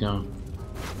 warte, hier liegt der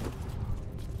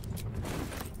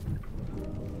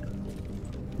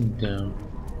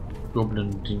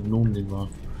Goblin, den Gnomen, den wir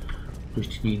durch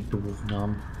die Gegend gerufen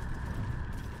haben.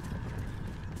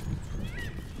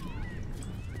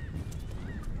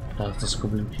 Da ist das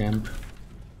Goblin Camp.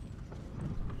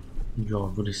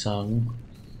 Ja, würde ich sagen.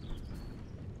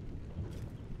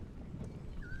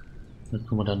 Dann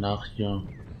können wir danach hier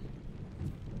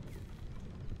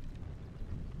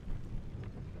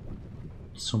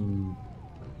zum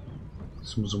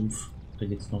Sumpf. Da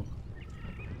geht's noch.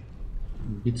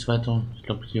 Geht's weiter? Ich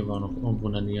glaube, hier war noch irgendwo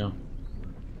in der Nähe.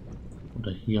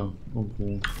 Oder hier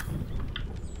irgendwo.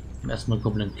 Erstmal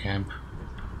Goblin Camp.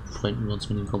 Freunden wir uns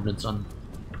mit den Goblins an.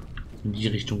 In die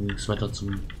Richtung ging es weiter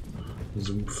zum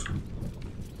Sumpf.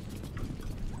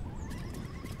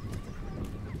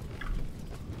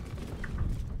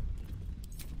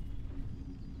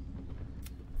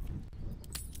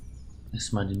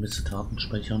 Erstmal die Missetaten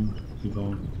speichern, die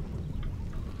wir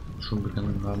schon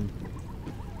begangen haben.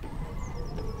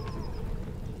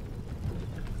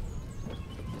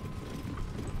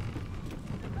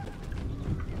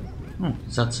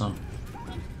 Satzer.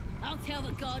 I'll tell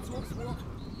the gods what's what.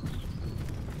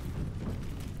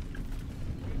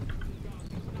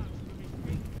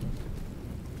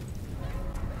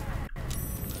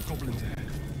 Goblin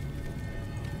dead.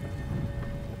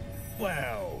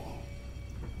 Well,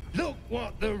 look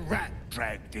what the rat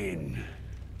dragged in.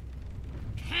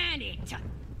 Can it?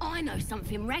 I know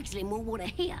something Ragslin will want to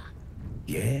hear.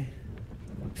 Yeah?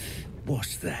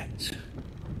 What's that?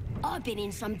 I've been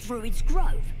in some druid's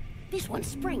grove. This one's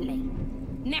springly.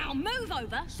 Now move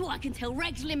over so I can tell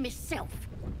Ragslin myself.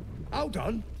 Hold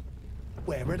on.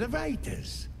 Where are the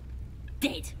raiders?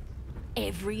 Dead.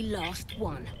 Every last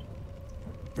one.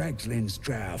 Ragslin's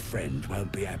drow friend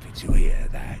won't be happy to hear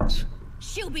that.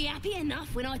 She'll be happy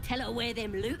enough when I tell her where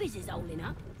them looters is holding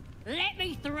up. Let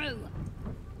me through.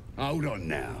 Hold on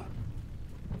now.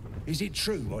 Is it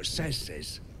true what Saz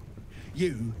says?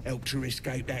 You helped her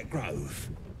escape that grove?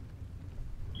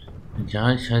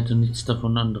 Ja, ich halte nichts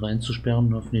davon, andere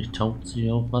einzusperren. Hoffentlich taugt sie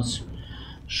auch was.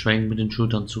 Schweigen mit den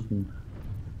Schultern zucken.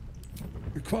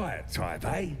 The quiet type,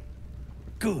 eh?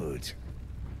 Good.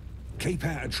 Keep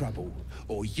out of trouble,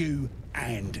 or you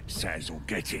and Saz will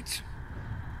get it.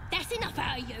 That's enough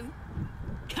out of you.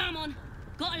 Come on.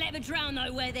 Gotta let the drow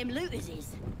know where them looters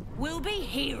is. We'll be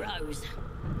heroes.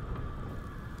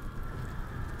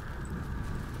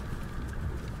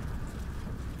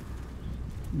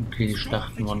 Okay, die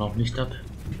schlachten wir noch nicht ab.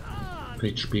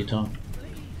 Vielleicht später.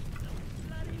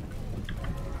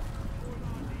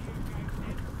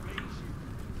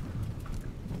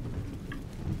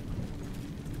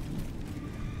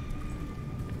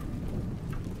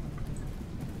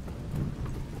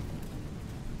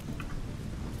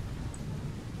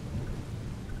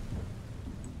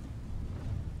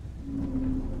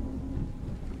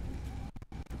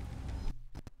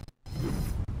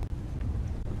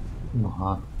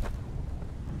 Aha.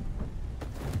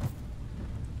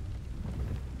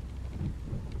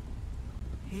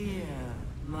 Hear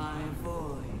my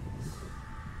voice.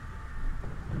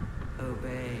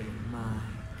 Obey my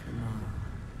command.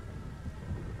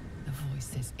 The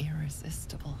voice is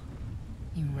irresistible.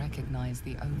 You recognize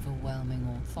the overwhelming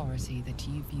authority that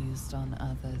you've used on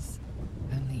others,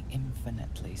 only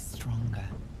infinitely stronger.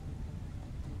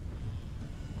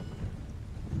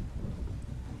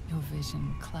 Your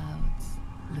vision clouds,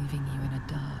 leaving you in a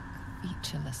dark,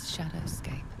 featureless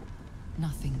shadowscape.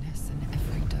 Nothingness in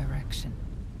every direction.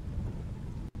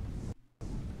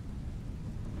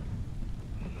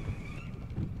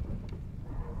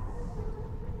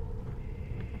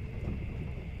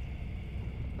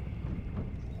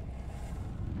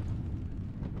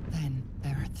 Then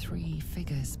there are three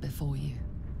figures before you.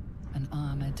 An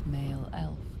armored male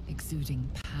elf exuding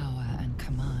power and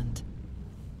command.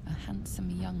 A handsome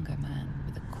younger man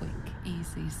with a quick,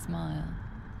 easy smile.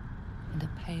 And a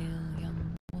pale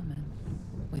young woman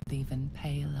with even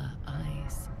paler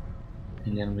eyes.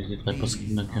 Hier lernen wir die drei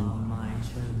Bossgegner kennen.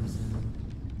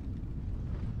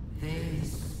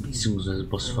 Beziehungsweise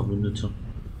Bossverbündete.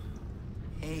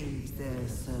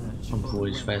 Obwohl,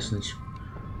 ich weiß nicht.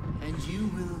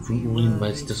 Von Urin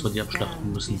weiß ich, dass wir die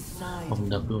abschlachten müssen. Warum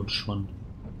da bei uns schon?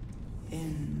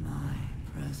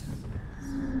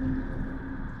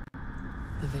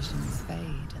 The visions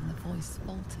fade and the voice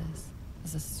falters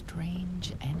as a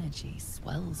strange energy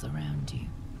swells around you.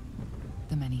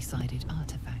 The many-sided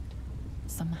artifact.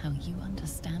 Somehow you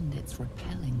understand it's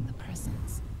repelling the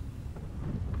presence.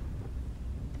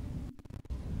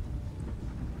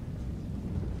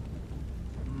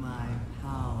 My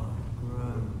power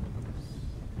grows.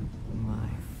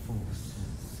 My force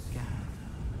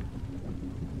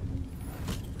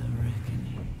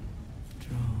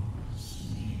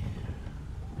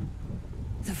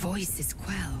voice is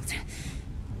quelled.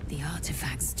 The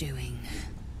artifact's doing.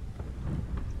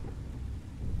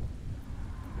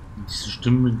 Diese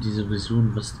Stimme, diese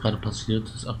Vision, was gerade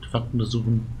passiert, das Artefakt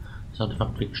untersuchen, das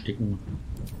Artefakt wegstecken.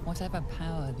 Whatever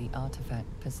power the artifact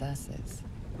possesses,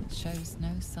 it shows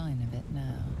no sign of it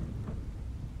now.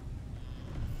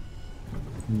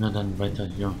 Na dann weiter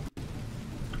hier.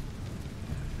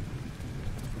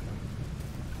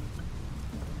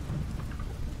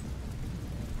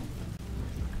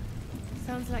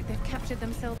 Sounds like they've captured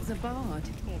themselves a bard.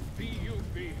 Be you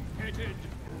beheaded.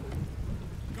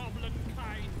 Goblin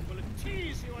kind will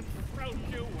tease you and throw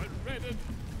you and redden.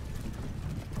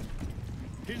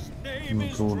 His name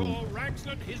is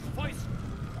Ragsland, his voice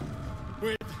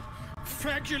with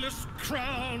fragulous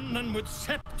crown and with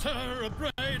scepter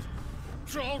abraid.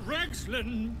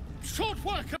 Ragsland, short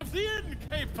work of the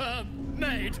innkeeper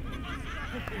made.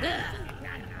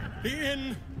 The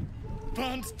inn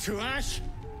burnt to ash.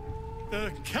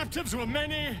 The captives were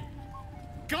many.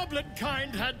 Goblin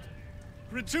kind had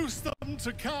reduced them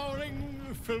to cowering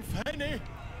filthy.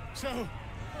 So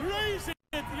raise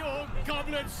it, your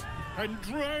goblets, and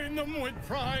drain them with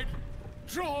pride.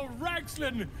 Draw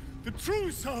Ragsland, the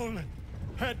true soul,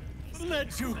 had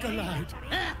led you glide.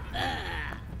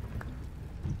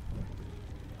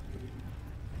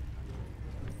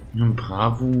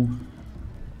 Bravo.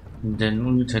 Denn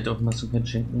ungezählte Aufmerksamkeit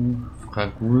schenken.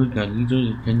 Fragul, Galide,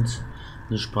 ihr kennt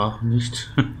die Sprache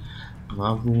nicht.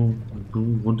 Bravo,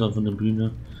 du runter von der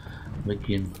Bühne.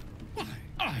 Weggehen.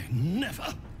 I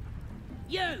never.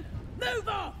 You, move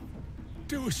off!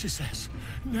 Do as she says.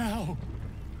 Now.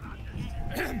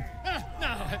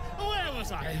 Now, where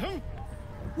was I?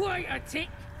 Wait a tick.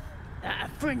 That a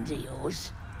friend of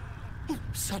yours? Oh,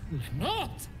 certainly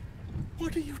not.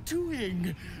 What are you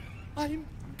doing? I'm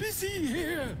busy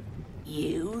here.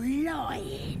 You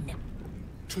lying.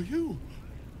 To you?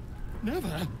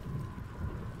 Never.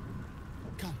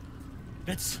 Come,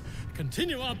 let's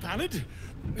continue our ballad.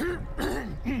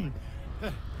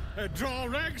 Draw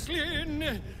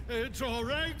Ragsland, draw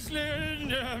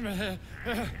Ragsland.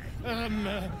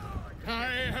 I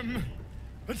am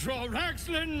draw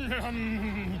Ragsland.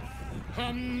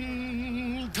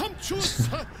 Tumptuous.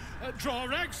 Draw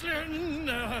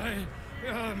Ragsland.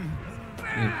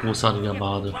 Großartiger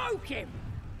Bade.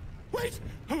 Wait,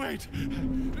 wait.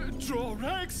 Draw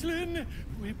Ragsland.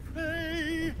 We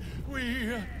pray.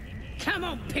 We. Come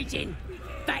on, pigeon.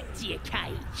 Back to your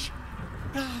cage.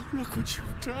 Now look what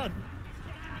you've done.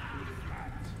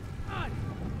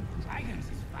 Tigers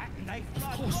is fat and they Of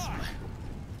course.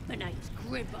 My name's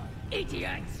Gribber,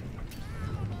 idiot.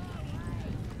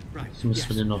 Right. Jetzt müssen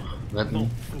wir den noch retten.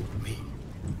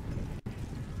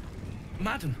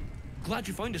 Madam, glad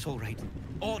you found us all right.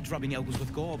 Odd rubbing elbows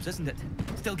with gobs, isn't it?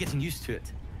 Still getting used to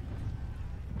it.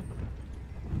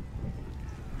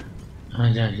 Ah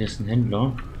ja, hier ist ein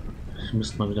Händler. Ich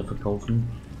müsste mal wieder verkaufen.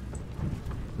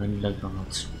 Ein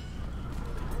Lagerharz.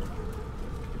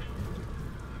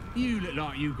 You look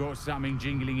like you got something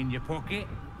jingling in your pocket.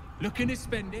 Looking to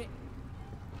spend it?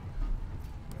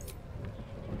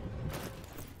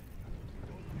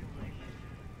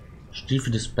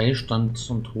 Stiefel des Beistands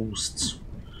und Trosts.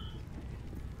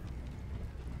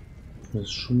 Das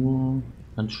Schuhe,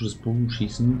 Handschuhe des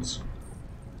Bogenschießens.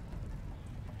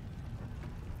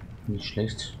 Nicht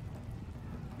schlecht.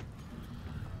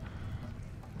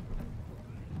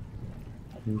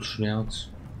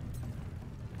 Schwert.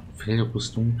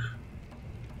 Fellrüstung.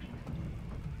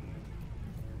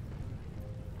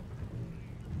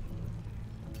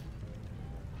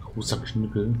 Großer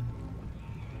Knüppel.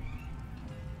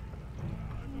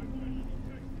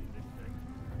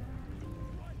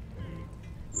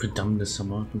 Verdammt, das haben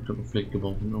wir vielleicht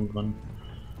gebrauchen irgendwann.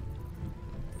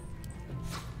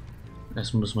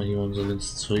 Erstmal müssen wir hier unser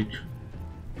ganzes Zeug.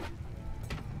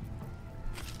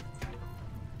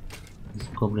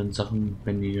 Diese kommenden Sachen,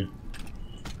 wenn die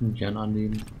gern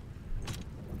annehmen.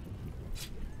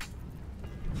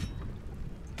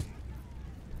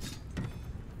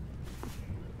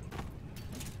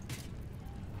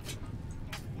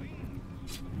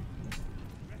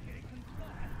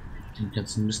 Den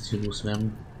ganzen Mist hier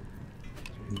loswerden.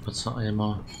 Ein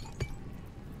Wassereimer.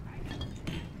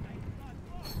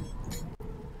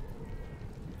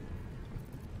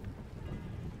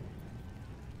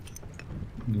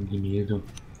 Ein Gemälde.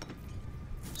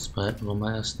 Das behalten wir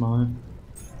mal erstmal.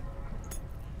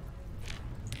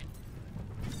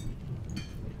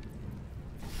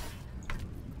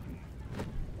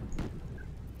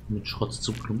 Mit Schrott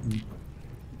zu klumpen.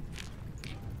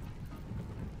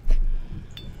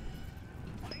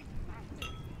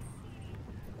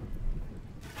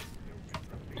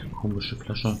 Komische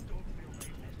Flasche.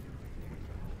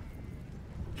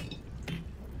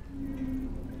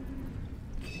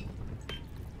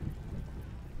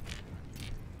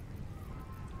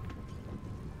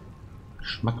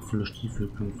 Geschmackvolle Stiefel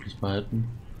können wir vielleicht behalten.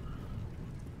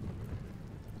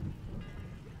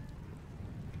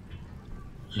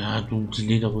 Ja, du, die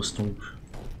Lederrüstung.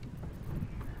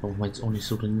 Brauchen wir jetzt auch nicht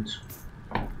so dringend.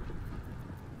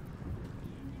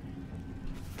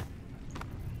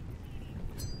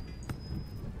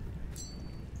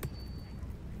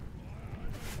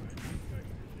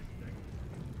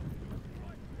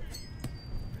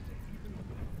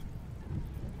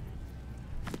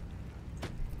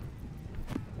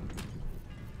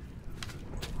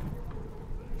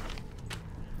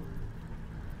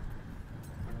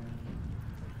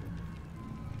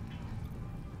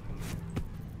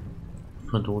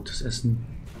 Verdorrtes Essen.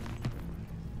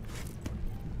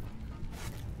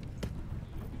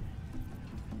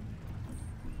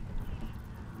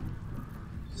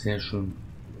 Sehr schön.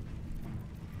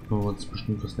 Können wir uns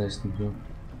bestimmt was leisten hier.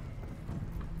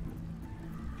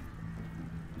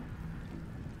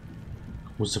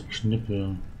 Großer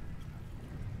Knüppel.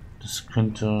 Das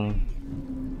könnte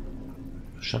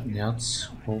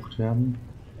Schattenherz gebraucht werden.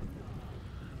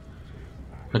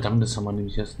 Verdammt, das haben wir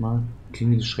nämlich erstmal.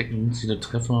 Klinge des Schreckens, der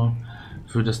Treffer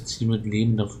für das Ziel mit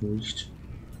lebender Furcht.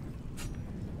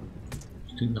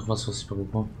 Ich denke noch was ich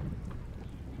brauche.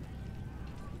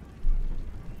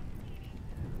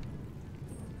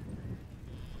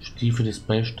 Stiefel des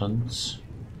Beistands.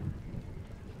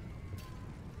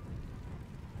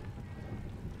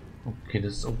 Okay,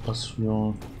 das ist auch was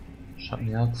für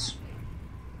Schattenherz.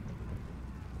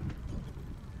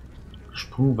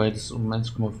 Sprungweite ist um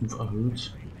 1,5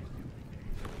 erhöht.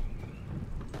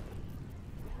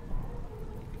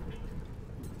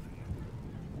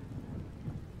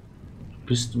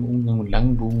 Bist im Umgang mit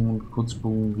Langbogen und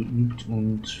Kurzbogen geübt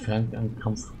und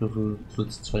Fernkampfgriffe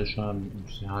plus 2 Schaden.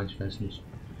 Ja, ich weiß nicht.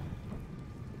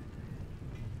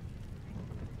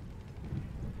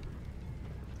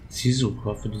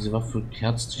 Zielsuchwaffe. Diese Waffe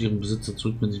kehrt zu ihrem Besitzer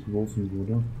zurück, wenn sie geworfen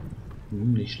wurde.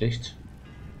 Nicht schlecht.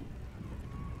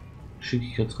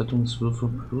 Geschicklichkeitsrettungswürfe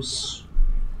plus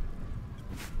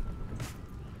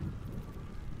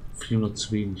 400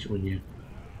 zu wenig, oh je.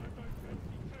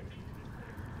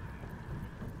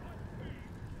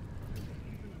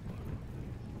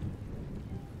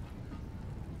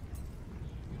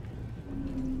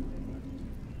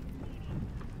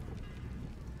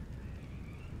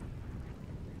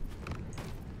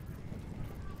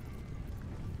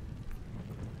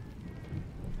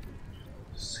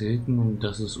 Selten und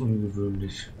das ist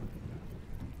ungewöhnlich.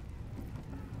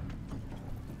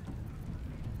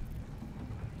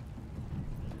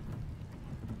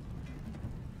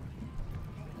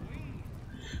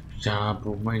 Ja,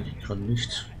 brauchen wir eigentlich gerade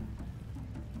nicht.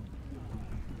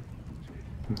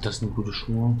 Und das sind gute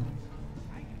Schuhe.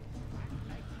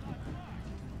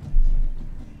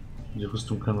 Die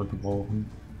Rüstung können wir gebrauchen.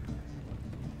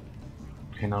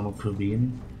 Keine Ahnung für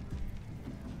wen.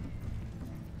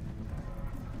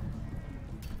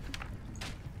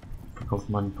 Auf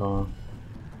mal ein paar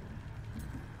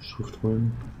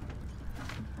Schriftrollen.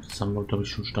 Das haben wir, glaube ich,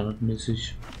 schon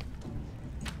standardmäßig.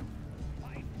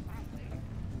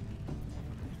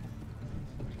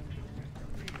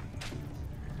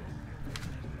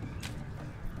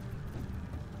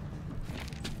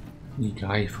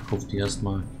 Egal, ich verkaufe die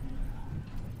erstmal.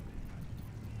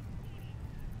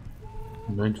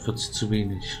 49 zu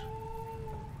wenig.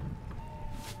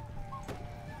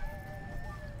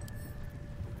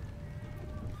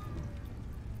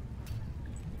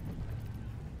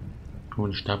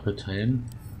 Und Stapel teilen.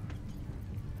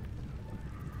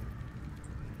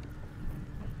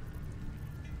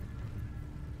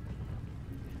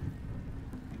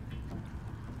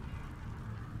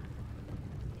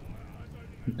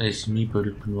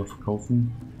 Alchemiebeutel können wir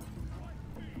verkaufen.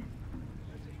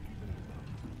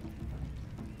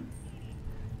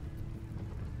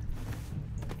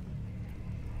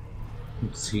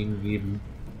 Und 10 geben.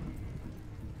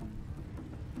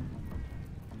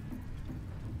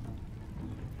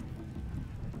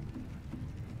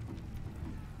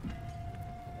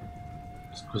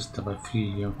 Kostet aber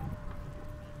viel hier.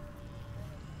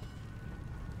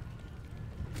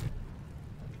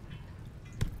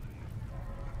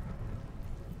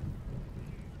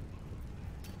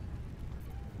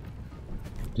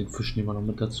 Den Fisch nehmen wir noch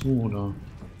mit dazu, oder?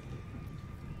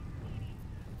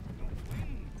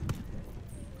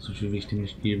 So viel will ich dem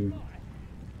nicht geben.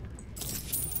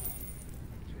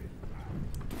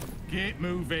 Get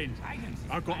moving.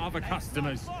 I've got other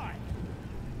customers.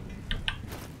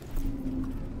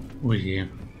 Oh je.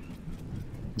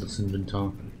 Das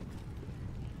Inventar.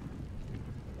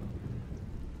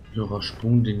 Höherer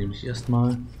Sprung, den nehme ich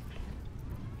erstmal.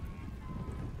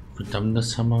 Verdammt,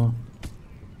 das Hammer.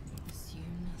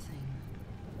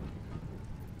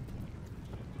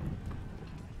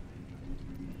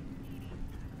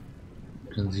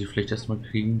 sie vielleicht erstmal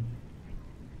kriegen.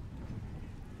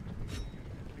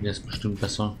 Der ist bestimmt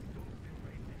besser.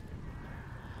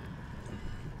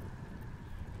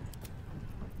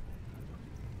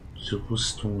 Die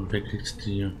Rüstung, wer kriegt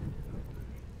die?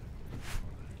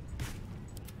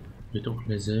 Wird auch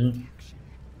mehr selber.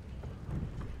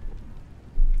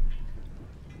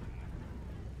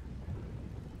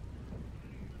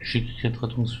 Schickigkeit,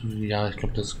 Rettungsführer, ja, ich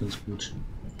glaube, das ist ganz gut.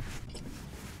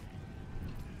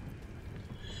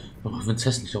 Auch wenn es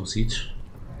hässlich aussieht.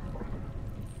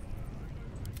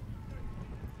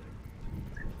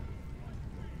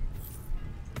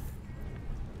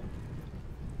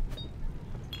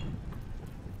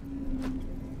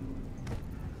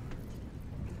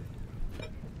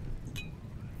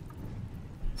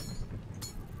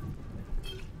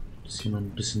 Das hier mal ein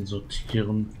bisschen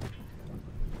sortieren.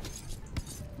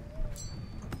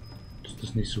 Dass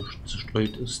das nicht so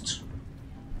zerstreut ist.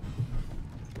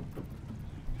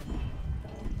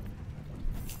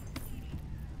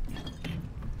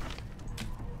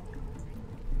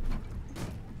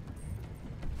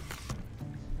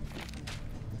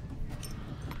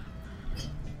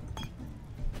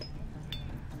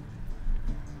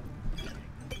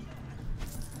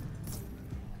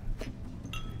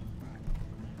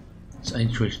 Das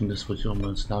Einschwächen, das wollte ich auch mal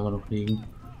ins Lager noch legen.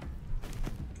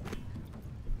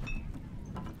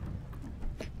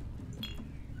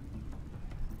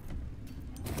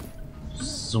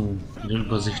 So, wieder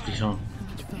übersichtlicher.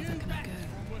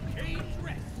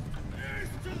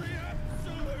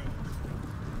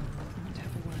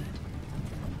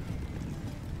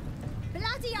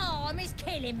 Bloody arm is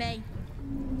killing me.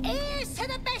 Here's to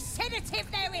the best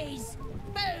sedative there is.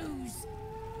 Booze.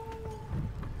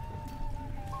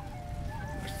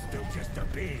 Still just a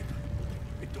bib.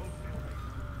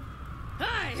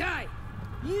 Hey, hey!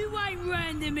 You ain't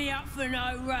rounding me up for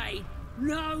no raid.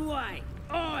 No way.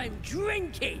 I'm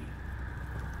drinking.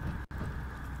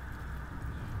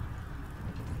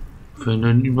 Für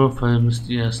einen Überfall müsst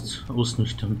ihr erst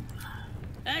ausnüchtern.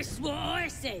 That's what I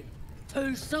said.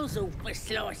 Too sozzle for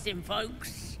slicing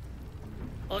folks.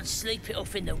 I'd sleep it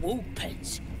off in the wolf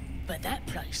pens, but that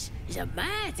place is a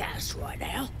madhouse right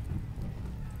now.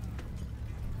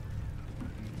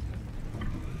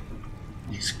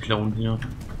 Dieses Clown hier.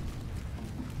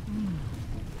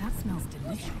 That smells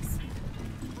delicious.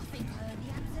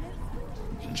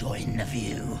 Enjoying the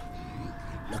view.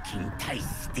 Looking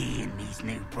tasty in these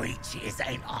new breeches,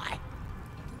 ain't I?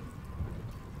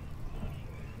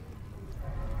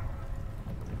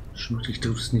 Schmutzig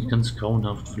trifft es nicht ganz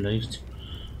grauenhaft vielleicht.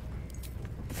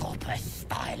 Proper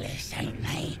stylish, ain't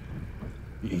they?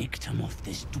 Nicked 'em off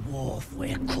this dwarf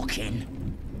we're cooking.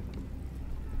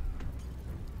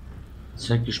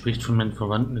 Zeig spricht von meinen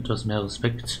Verwandten etwas mehr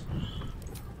Respekt.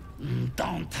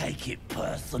 Don't take it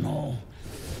personal.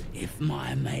 If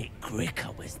my mate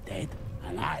Gricker was dead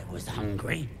and I was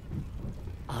hungry,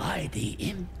 I'd eat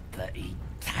him, but he'd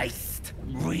taste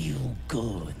real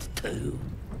good too.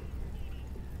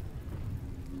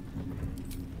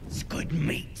 It's good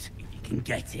meat if you can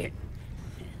get it.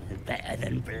 Better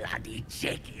than bloody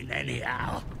chicken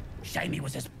anyhow. Shame he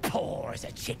was as poor as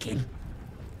a chicken.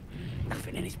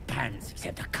 Nothing in his pants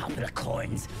except a couple of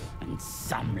coins and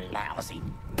some lousy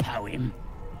poem.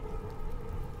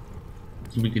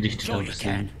 Sure you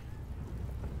can,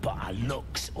 but a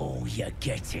look's all you're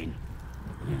getting.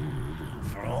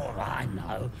 For all I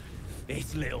know,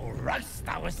 this little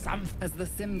roaster was some... As the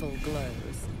symbol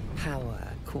glows,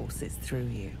 power courses through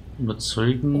you.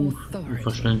 Überzeugen,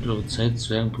 verschwendet eure Zeit,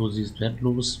 Zwergenpoesie ist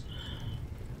wertlos.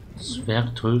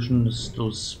 Zwergtäuschen ist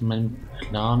aus meinem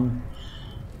Clan.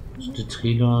 Der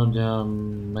Träger, der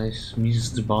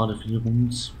mieseste Bade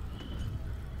Führungs.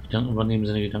 Gedanken übernehmen,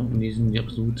 seine Gedanken lesen, die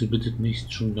absolute bittet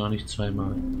nicht, schon gar nicht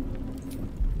zweimal.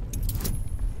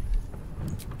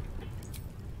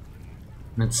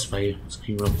 Ne, 2, das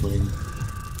kriegen wir doch wohl hin.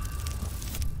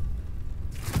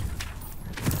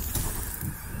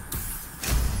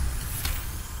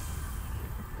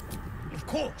 Of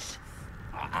course,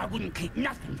 I wouldn't keep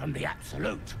nothing from the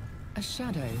absolute. A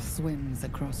shadow swims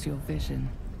across your vision,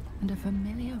 and a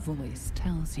familiar voice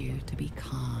tells you to be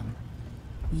calm.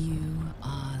 You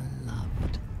are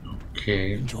loved.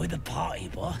 Okay. Enjoy the party,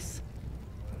 boss.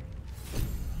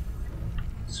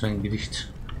 Das war ein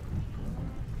Gedicht.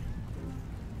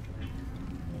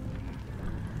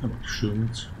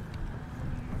 Abgeschirmt.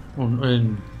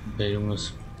 Und der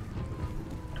Junges.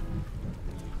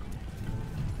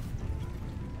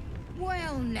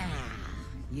 Well now,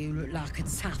 you look like a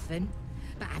tough un,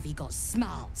 but have you got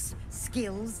smarts,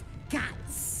 skills,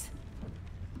 guts?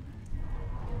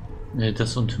 Ne,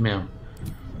 das und mehr.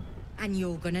 And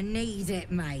you're gonna need it,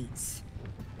 mate.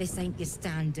 This ain't your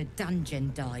standard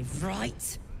dungeon dive,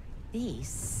 right?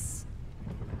 This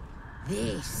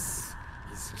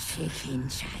is chicken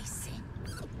chasing.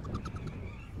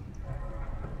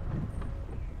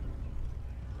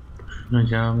 Na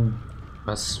ja,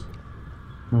 was?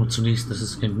 Nur zunächst, das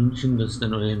ist kein Hühnchen, das ist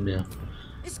ein Eulenbär.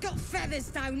 It's got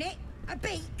feathers, don't it? A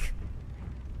beak.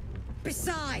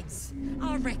 Besides,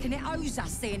 I reckon it owes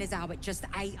us, seeing as how it just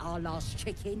ate our last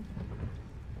chicken.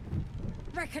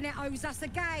 Reckon it owes us a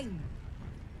game.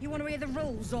 You want to hear the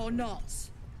rules or not?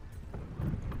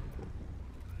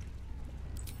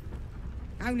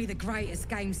 Only the greatest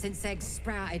game since eggs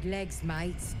sprouted legs,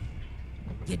 mate.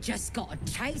 You just gotta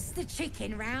chase the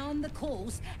chicken round the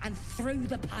course and through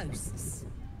the posts.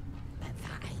 But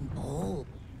that ain't all.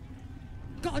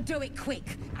 Gotta do it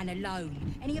quick and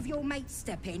alone. Any of your mates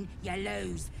step in, you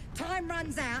lose. Time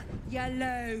runs out, you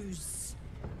lose.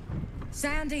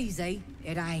 Sound easy?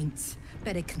 It ain't.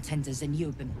 Better contenders than you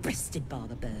have been bested by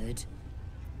the bird.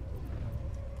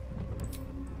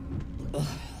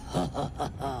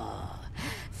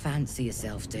 Fancy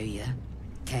yourself, do you?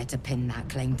 Care to pin that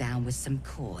claim down with some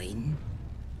coin?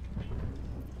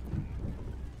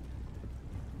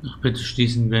 Ach, bitte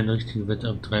schließen wir eine richtige Wette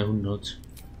ab 300.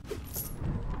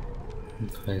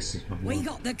 30 nochmal. We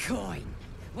got the coin.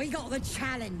 We got the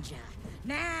challenger.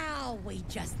 Now we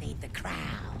just need the crowd,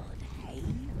 hey?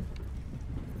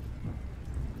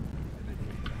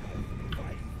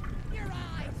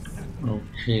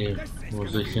 Okay, wo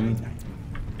soll ich hin?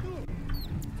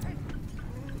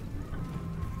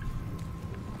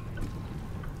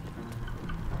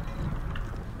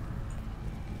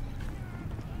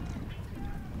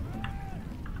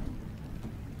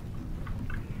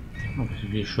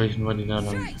 Okay, wie schwächen wir die da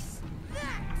lang?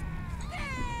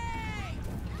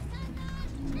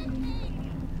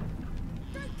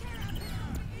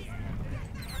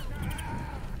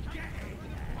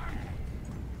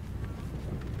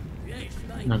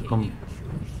 Na komm.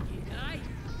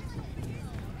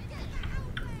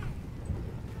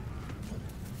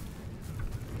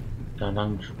 Da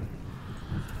lang.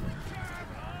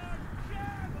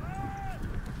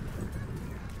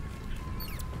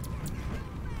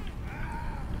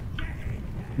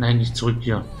 Nein, nicht zurück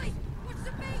hier.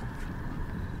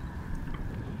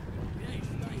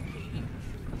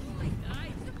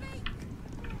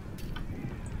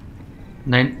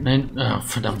 Nein, nein,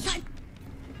 verdammt.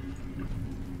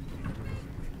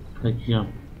 Weg hier.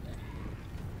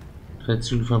 3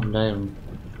 Züge verbleiben.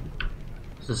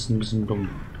 Das ist ein bisschen dumm.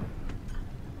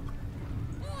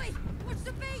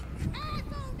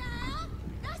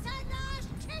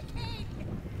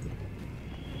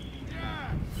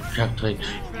 Charakter.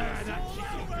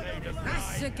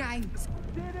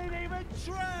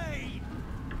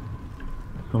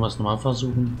 Können wir es nochmal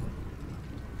versuchen?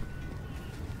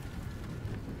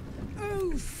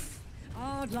 Oof!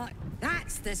 I'd like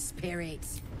that's the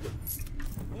spirit.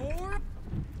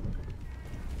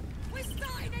 We're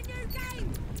starting a new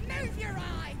game. Move your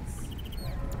eyes.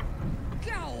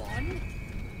 Go on.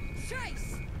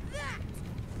 Chase that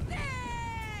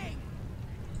thing.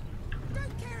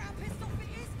 Don't care how pissed off it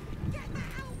is. Get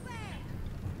that out there.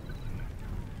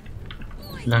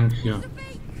 Lang hier.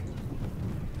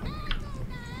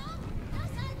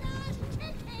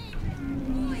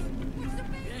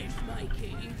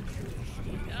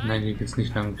 Nein, hier geht's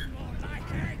nicht lang.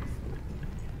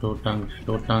 Dort lang,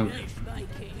 dort lang.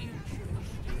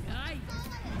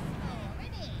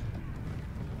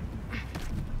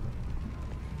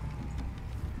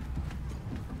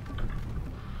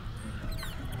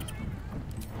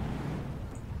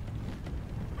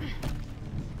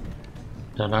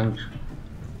 Da lang.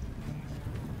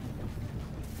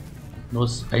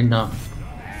 Los, einer.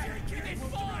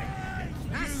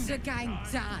 That's the game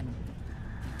done.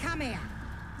 Come here.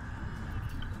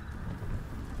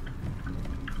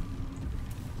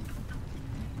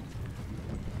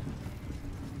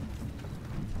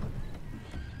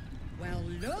 Well,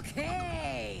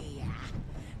 looky!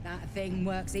 That thing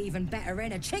works even better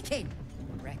in a chicken.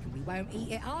 Reckon we won't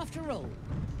eat it after all.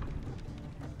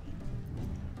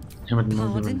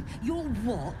 Pardon? You're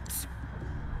what?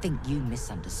 Think you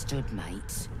misunderstood,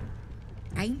 mate.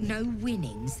 Ain't no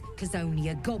winnings, 'cause only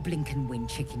a goblin can win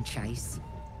chicken chase.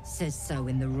 Says so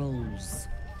in the rules.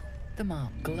 The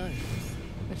mark glows,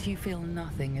 but you feel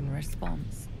nothing in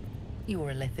response.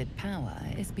 Your illithid power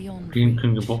is beyond Den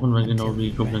können gebrochen werden, genau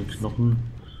wie Goblin-Knochen.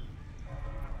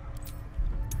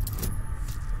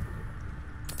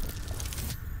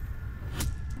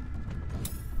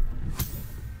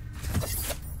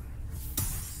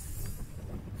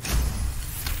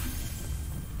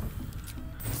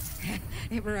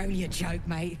 It were only a joke,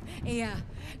 mate. Here,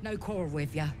 No quarrel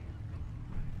with you.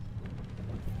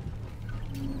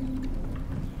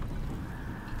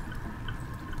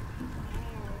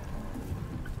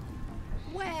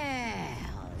 Well,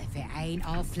 if it ain't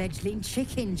our fledgling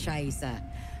chicken chaser.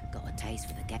 Got a taste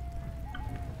for the game.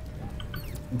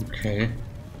 Okay.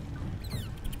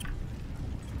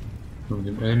 So, mit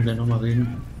dem Elben dann nochmal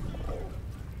reden.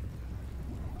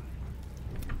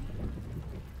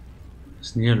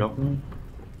 Das Nähe locken.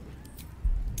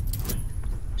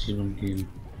 Ziehen und gehen.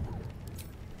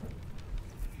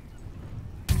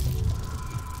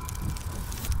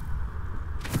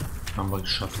 Haben wir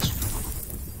geschafft.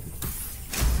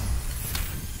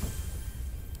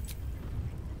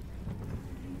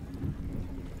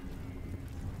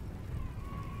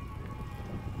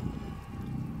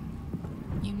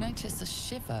 You notice a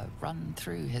shiver run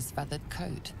through his feathered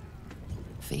coat.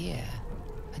 Fear,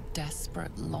 a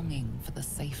desperate longing for the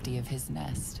safety of his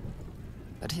nest.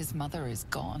 But his mother is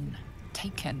gone,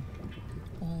 taken.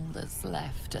 All that's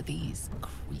left are these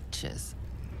creatures.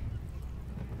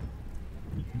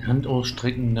 Hand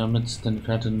ausstrecken, damit dein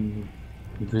Pferd in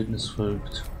die Wildnis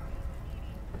folgt.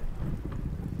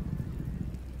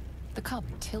 The cub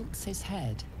tilts his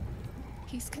head.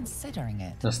 He's considering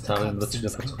it. Das Tarion wird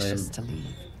wieder anxious to vertreiben.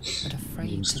 leave, but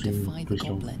afraid to defy the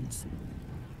goblins.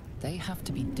 They have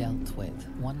to be dealt with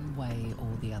one way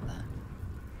or the other.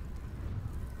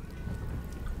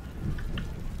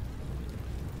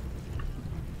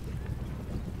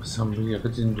 Was haben wir hier?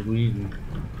 Bitte den Druiden.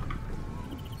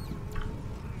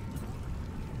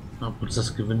 Ob uns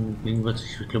das gewinnen gegen wird,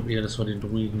 ich glaube eher, dass wir den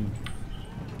Druiden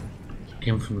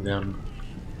kämpfen werden.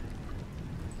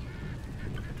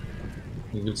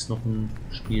 Hier gibt es noch ein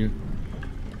Spiel.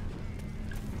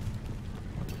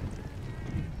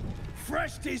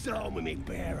 Thrust his arm with me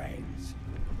bare hands.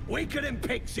 Weaker than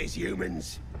pixies,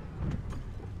 humans.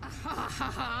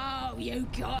 Oh, you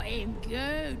got him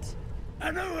good.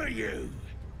 And who are you?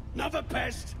 Another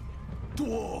pest?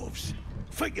 Dwarves.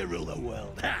 Think you rule the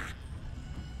world, ha!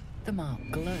 The mark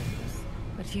glows,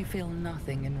 but you feel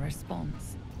nothing in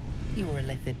response. Your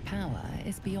illithid power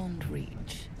is beyond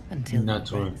reach until you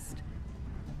rest.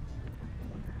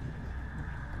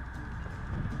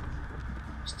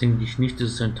 Das denke ich nicht,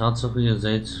 das ist eine Tatsache, ihr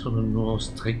seid nur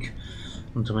aus Dreck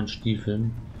unter meinen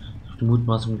Stiefeln. Auf die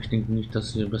Mutmaßung, ich denke nicht,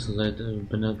 dass ihr besser seid,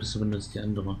 besser bin als die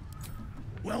andere.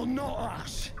 Well, not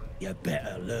us. You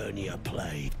better learn your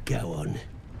play. Go on.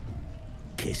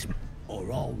 Kiss me,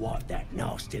 or I'll wipe that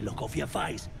nasty look off your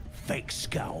face. Fake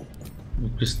skull. Du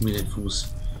küsst mir den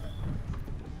Fuß.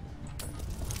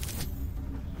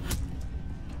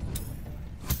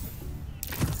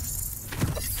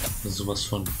 Sowas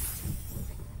von.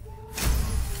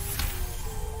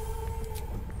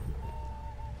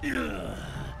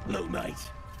 Look, mate,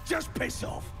 just piss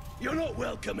off. You're not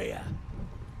welcome here.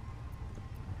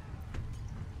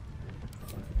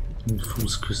 Den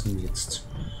Fuß küssen jetzt.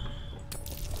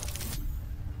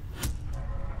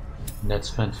 That's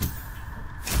fancy.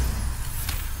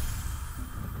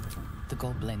 The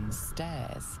goblin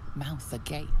stares, mouth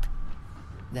agape.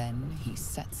 Then he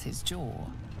sets his jaw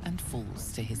and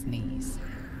falls to his knees.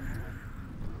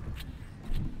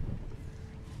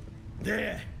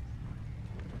 There.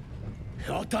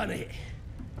 I've done it.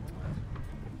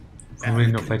 Wollen wir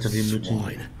ihn noch weiter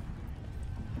demütigen?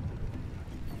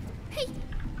 He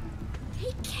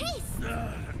kissed.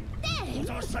 What was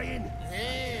I saying?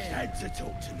 Had to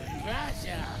talk to me.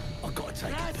 Russia. I've got to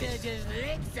take a Russia piss. just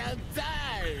licked some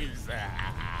toes.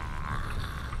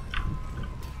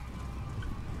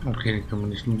 Okay, den kann man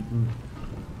nicht looten.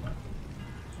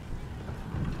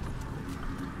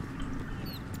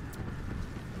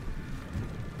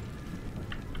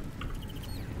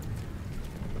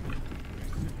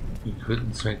 Die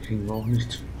Quitenzweig kriegen wir auch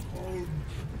nicht.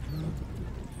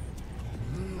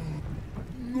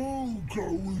 No,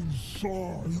 go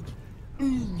inside.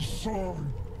 Inside.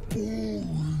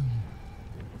 Boring.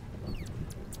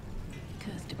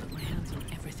 Cursed to put my hands on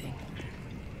everything.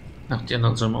 Ach, die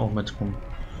anderen sollen auch mitkommen.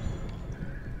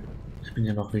 Ich bin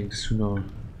ja noch wegen des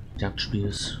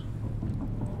Hühnerjagdspiels.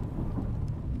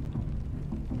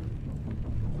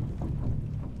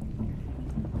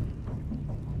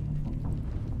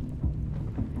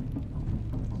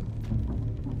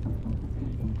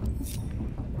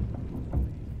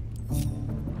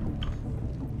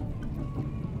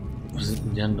 Wo sind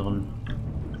denn die anderen?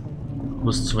 Du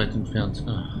bist zu weit entfernt.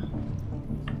 Ach.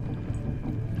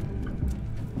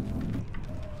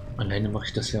 Alleine mache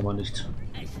ich das ja mal nicht.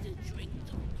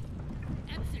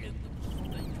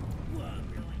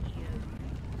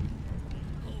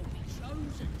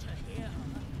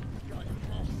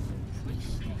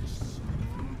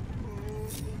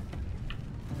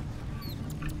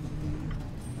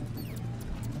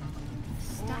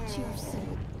 what you have said.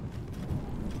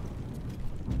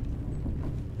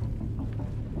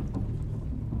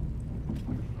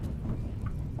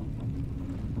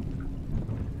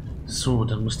 So,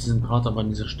 dann muss diesen Part aber an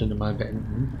dieser Stelle mal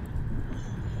beenden.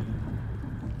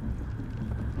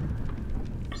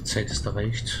 Die Zeit ist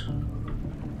erreicht.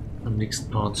 Am nächsten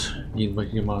Part gehen wir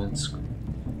hier mal ins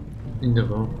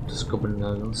Innere des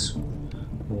Goblin-Lagers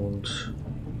und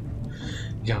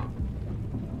ja,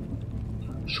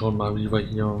 schauen mal, wie wir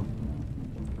hier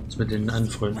uns mit denen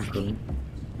anfreunden können.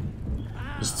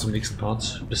 Bis zum nächsten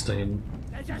Part. Bis dahin.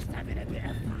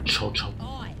 Ciao, ciao.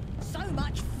 So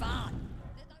much